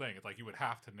 that's the whole thing. It's like you would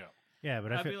have to know. Yeah,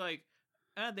 but I I'd feel be like,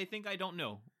 they think I don't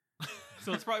know,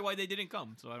 so it's probably why they didn't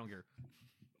come. So I don't care.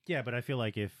 yeah, but I feel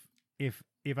like if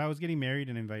I was getting married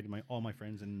and invited all my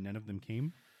friends and none of them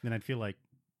came, then I'd feel like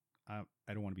I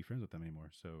don't want to be friends with them anymore.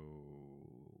 So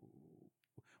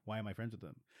why am I friends with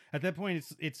them? At that point,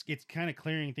 it's kind of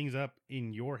clearing things up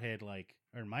in your head, like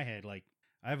or in my head, like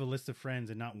I have a list of friends,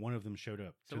 and not one of them showed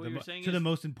up So to what the you're saying to the is-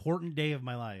 most important day of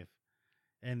my life,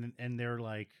 and they're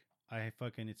like,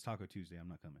 it's Taco Tuesday. I'm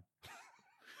not coming.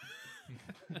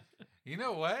 You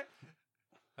know what?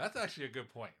 That's actually a good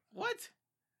point. What?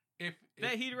 If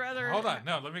That he'd rather hold on,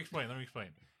 no, let me explain.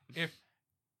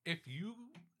 If you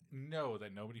know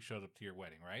that nobody showed up to your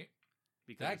wedding, right?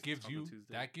 because That it's gives Taco you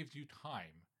Tuesday.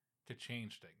 time to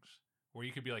change things. Where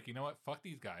you could be like, you know what? Fuck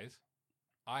these guys.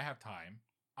 I have time.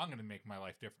 I'm going to make my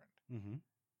life different. Mm-hmm.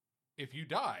 If you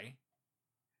die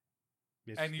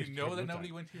and you know that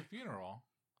nobody went to your funeral,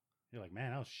 you're like,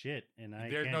 man, I was shit, and I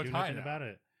There's can't no do time nothing now. about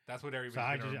it. that's what So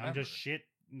everybody's going to I'm just shit.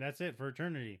 And that's it for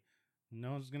eternity.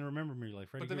 No one's gonna remember me like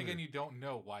Freddy. But then Krueger. again, you don't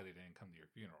know why they didn't come to your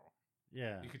funeral.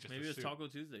 yeah, You could just Maybe it's assume. Taco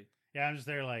Tuesday. yeah. I'm just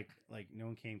there like no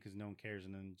one came because no one cares,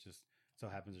 and then just so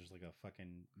happens there's like a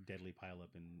fucking deadly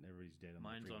pileup and everybody's dead. On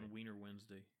Mine's the on freeway. Wiener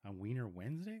Wednesday. On Wiener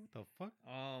Wednesday. What the fuck?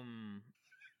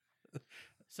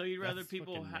 So you'd rather That's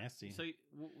people fucking nasty. So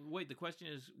wait, the question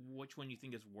is which one you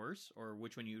think is worse, or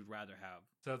which one you'd rather have?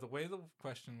 So the way the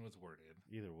question was worded,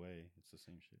 Either way, it's the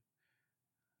same shit.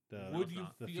 would it's you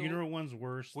not. The feel, funeral one's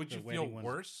worse. would the you wedding feel one's-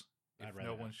 worse I'd if rather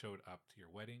no have. one showed up to your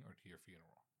wedding or to your funeral?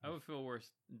 I would feel worse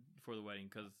for the wedding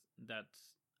because that's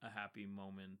a happy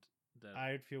moment. That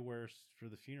I'd feel worse for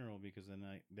the funeral because then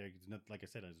there's not, like I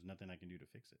said, there's nothing I can do to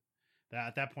fix it.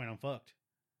 At that point, I'm fucked,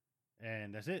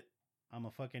 and that's it. I'm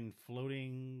a fucking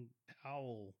floating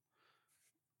towel.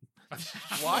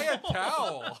 Why a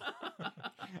towel?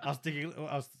 I was thinking,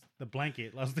 the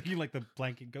blanket. I was thinking like the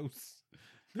blanket ghosts.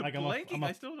 The Like, blanket.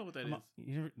 I still don't know what that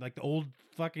is. Like the old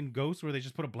fucking ghosts where they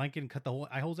just put a blanket and cut the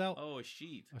eye holes out. Oh, a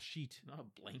sheet, A sheet. not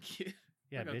a blanket.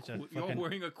 Yeah, Like bitch. you're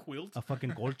wearing a quilt. A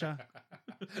fucking colcha.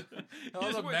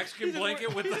 Oh, the Mexican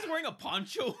blanket with he's the just wearing a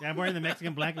poncho. Yeah, I'm wearing the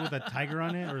Mexican blanket with a tiger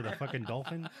on it or the fucking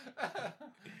dolphin.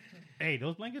 Hey,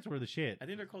 those blankets were the shit. I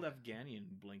think they're called Afghanian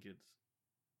blankets.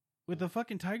 With the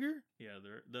fucking tiger? Yeah,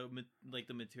 they're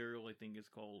the material. I think is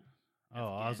called.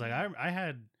 Oh, I was like, Afghani. I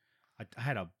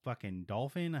had a fucking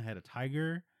dolphin. I had a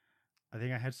tiger. I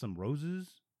think I had some roses.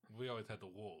 We always had the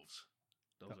wolves.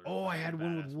 Those are Oh, I had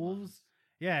one with badass wolves. ones.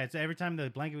 Yeah, it's every time the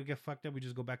blanket would get fucked up, we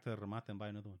just go back to the Ramata and buy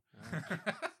another one.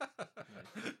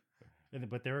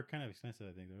 But they were kind of expensive.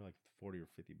 I think they were like 40 or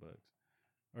 50 bucks.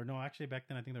 Or no, actually back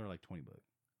then I think they were like 20 bucks.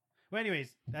 Well, anyways,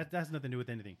 that's nothing to do with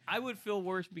anything. I would feel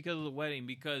worse because of the wedding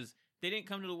because they didn't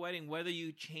come to the wedding. Whether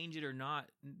you change it or not,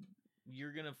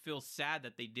 you're gonna feel sad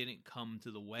that they didn't come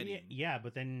to the wedding. Yeah,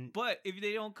 but then But if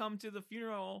they don't come to the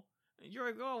funeral, you're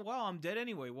like, oh well, I'm dead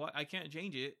anyway. What? I can't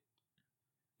change it.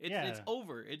 It's Yeah.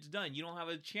 over. It's done. You don't have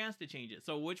a chance to change it.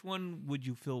 So which one would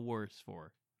you feel worse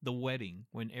for? The wedding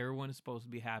when everyone is supposed to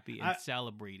be happy and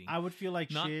celebrating. I would feel like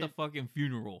not shit. the fucking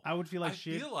funeral. I would feel like I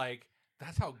shit. feel like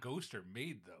that's how ghosts are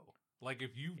made, though. Like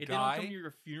if you if they don't come to die,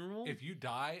 your funeral, if you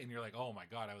die and you're like, oh my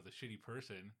god, I was a shitty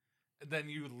person, then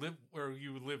you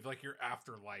live like your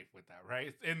afterlife with that,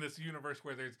 right? In this universe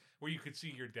where you could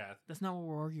see your death. that's not what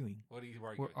we're arguing. What are you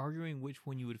arguing? We're arguing which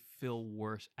one you would feel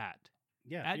worse at.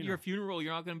 Yeah, At your funeral,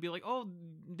 you're not going to be like, oh,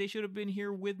 they should have been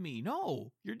here with me.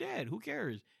 No, you're dead. Who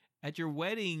cares? At your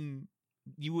wedding,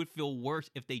 you would feel worse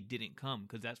if they didn't come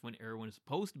because that's when everyone is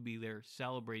supposed to be there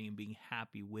celebrating and being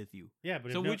happy with you. Yeah,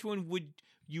 but So which one would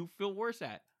you feel worse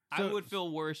at? I So- would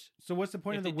feel worse So what's the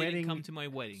point if of the they wedding? didn't come to my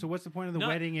wedding. So what's the point of the Not-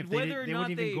 wedding if they whether or they not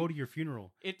wouldn't even they- go to your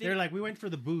funeral? if they, They're like, we went for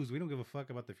the booze. We don't give a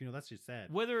fuck about the funeral. That's just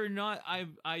sad. whether or not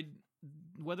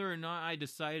I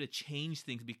decided to change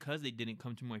things because they didn't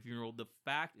come to my funeral, the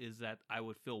fact is that I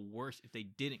would feel worse if they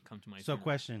didn't come to my So, funeral.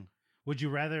 question: would you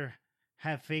rather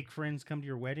have fake friends come to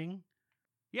your wedding,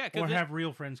 Yeah, or because have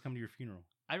real friends come to your funeral?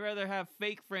 I'd rather have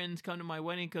fake friends come to my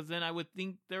wedding because then I would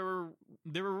think they were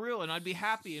real and I'd be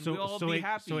happy and we'll all be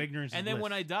happy. So ignorance. And is then bliss.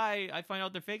 when I die, I find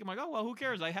out they're fake. I'm like, oh well, who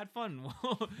cares? I had fun.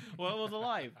 Well, I was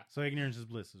alive. So ignorance is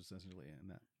bliss, essentially,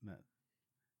 and that.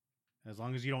 As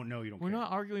long as you don't know, you don't. We're care.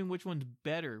 not arguing which one's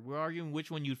better. We're arguing which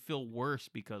one you'd feel worse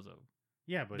because of.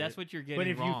 Yeah, but That's what you're getting But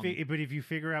if wrong. if you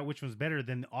figure out which one's better,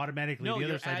 then automatically no, the you're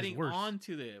other side adding is worse. on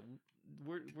to the.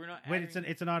 We're not. But Adding,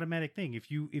 it's an automatic thing. If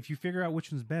you figure out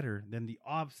which one's better, then the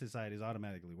opposite side is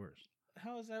automatically worse.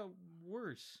 how is that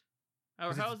worse? Or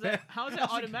 'Cause how it's is that? be- How is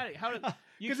that automatic? How did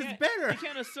you Because it's can't- better. You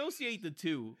can't associate the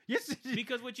two. Yes,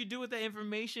 Because what you do with that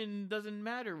information doesn't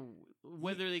matter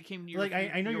whether they came to your like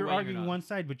I know your you're wedding or arguing not. one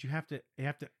side, but you have to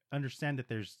understand that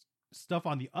there's stuff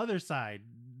on the other side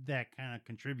that kind of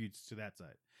contributes to that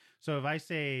side. So if I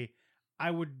say I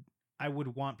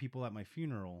would want people at my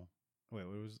funeral, wait,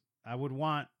 what was I would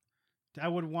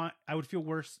feel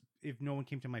worse if no one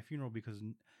came to my funeral because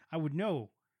I would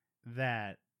know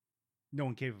that no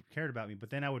one cared about me. But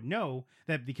then I would know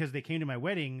that because they came to my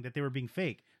wedding that they were being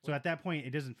fake. So at that point, it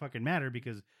doesn't fucking matter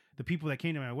because the people that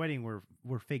came to my wedding were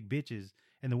fake bitches,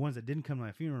 and the ones that didn't come to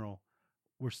my funeral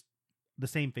were the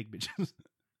same fake bitches.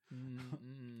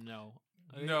 No.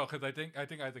 No, because I think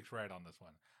Isaac's right on this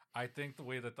one. I think the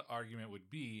way that the argument would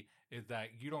be is that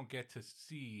you don't get to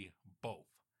see both.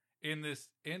 In this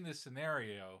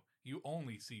scenario, you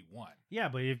only see one. Yeah,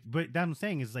 but that I'm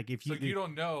saying is like if you So you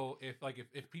don't know if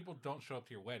people don't show up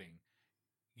to your wedding,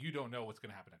 you don't know what's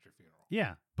going to happen at your funeral.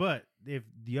 Yeah, but if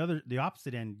the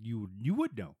opposite end, you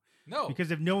would know. No, Because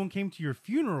if no one came to your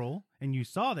funeral and you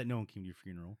saw that no one came to your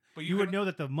funeral, but you would know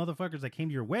that the motherfuckers that came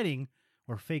to your wedding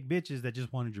were fake bitches that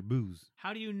just wanted your booze.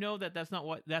 How do you know that that's not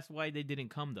what? That's why they didn't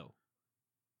come though.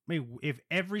 Maybe if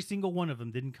every single one of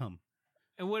them didn't come,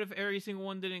 And what if every single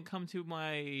one didn't come to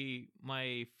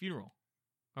my funeral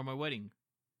or my wedding?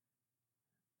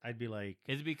 I'd be like,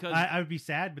 Is it because? I would be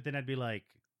sad, but then I'd be like,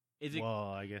 is it? well,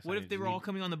 I guess. What I if they just were all need-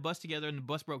 coming on the bus together and the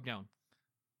bus broke down?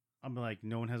 I'm like,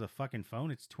 no one has a fucking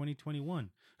phone. It's 2021.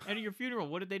 And at your funeral,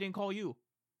 what if they didn't call you?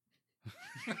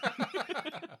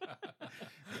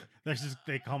 That's just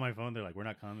they call my phone. They're like, we're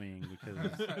not coming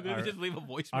because They just leave a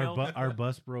voicemail. our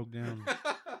bus broke down.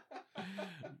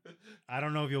 I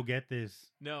don't know if you'll get this.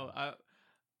 No,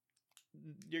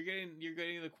 you're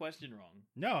getting the question wrong.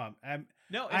 No, I'm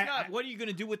No, it's not. What are you going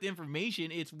to do with the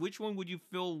information? It's which one would you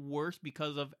feel worse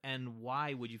because of, and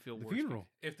why would you feel the worse? funeral.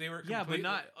 if they were Yeah, but completely,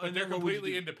 not- but and they're then what would you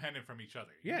completely do? independent from each other.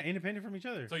 Yeah, independent from each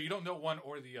other. So you don't know one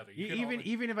or the other. You can even always-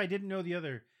 even if I didn't know the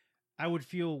other, I would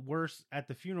feel worse at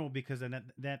the funeral because then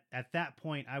at that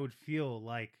point I would feel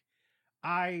like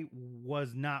I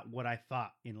was not what I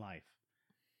thought in life.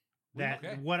 That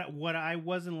Okay. what I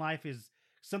was in life is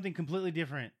something completely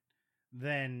different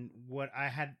than what I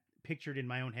had pictured in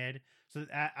my own head. So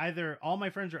that either all my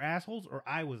friends are assholes or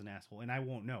I was an asshole and I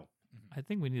won't know. I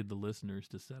think we need the listeners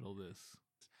to settle this.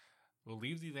 We'll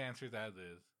leave these answers as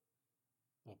is.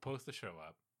 We'll post the show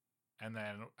up, and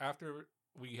then after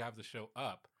we have the show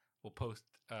up, we'll post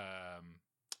a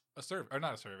survey, or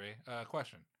not a survey, a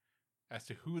question as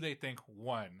to who they think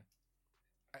won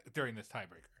during this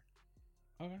tiebreaker.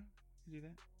 Okay, do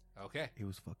that. Okay. It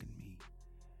was fucking me.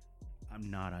 I'm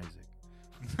not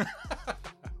Isaac.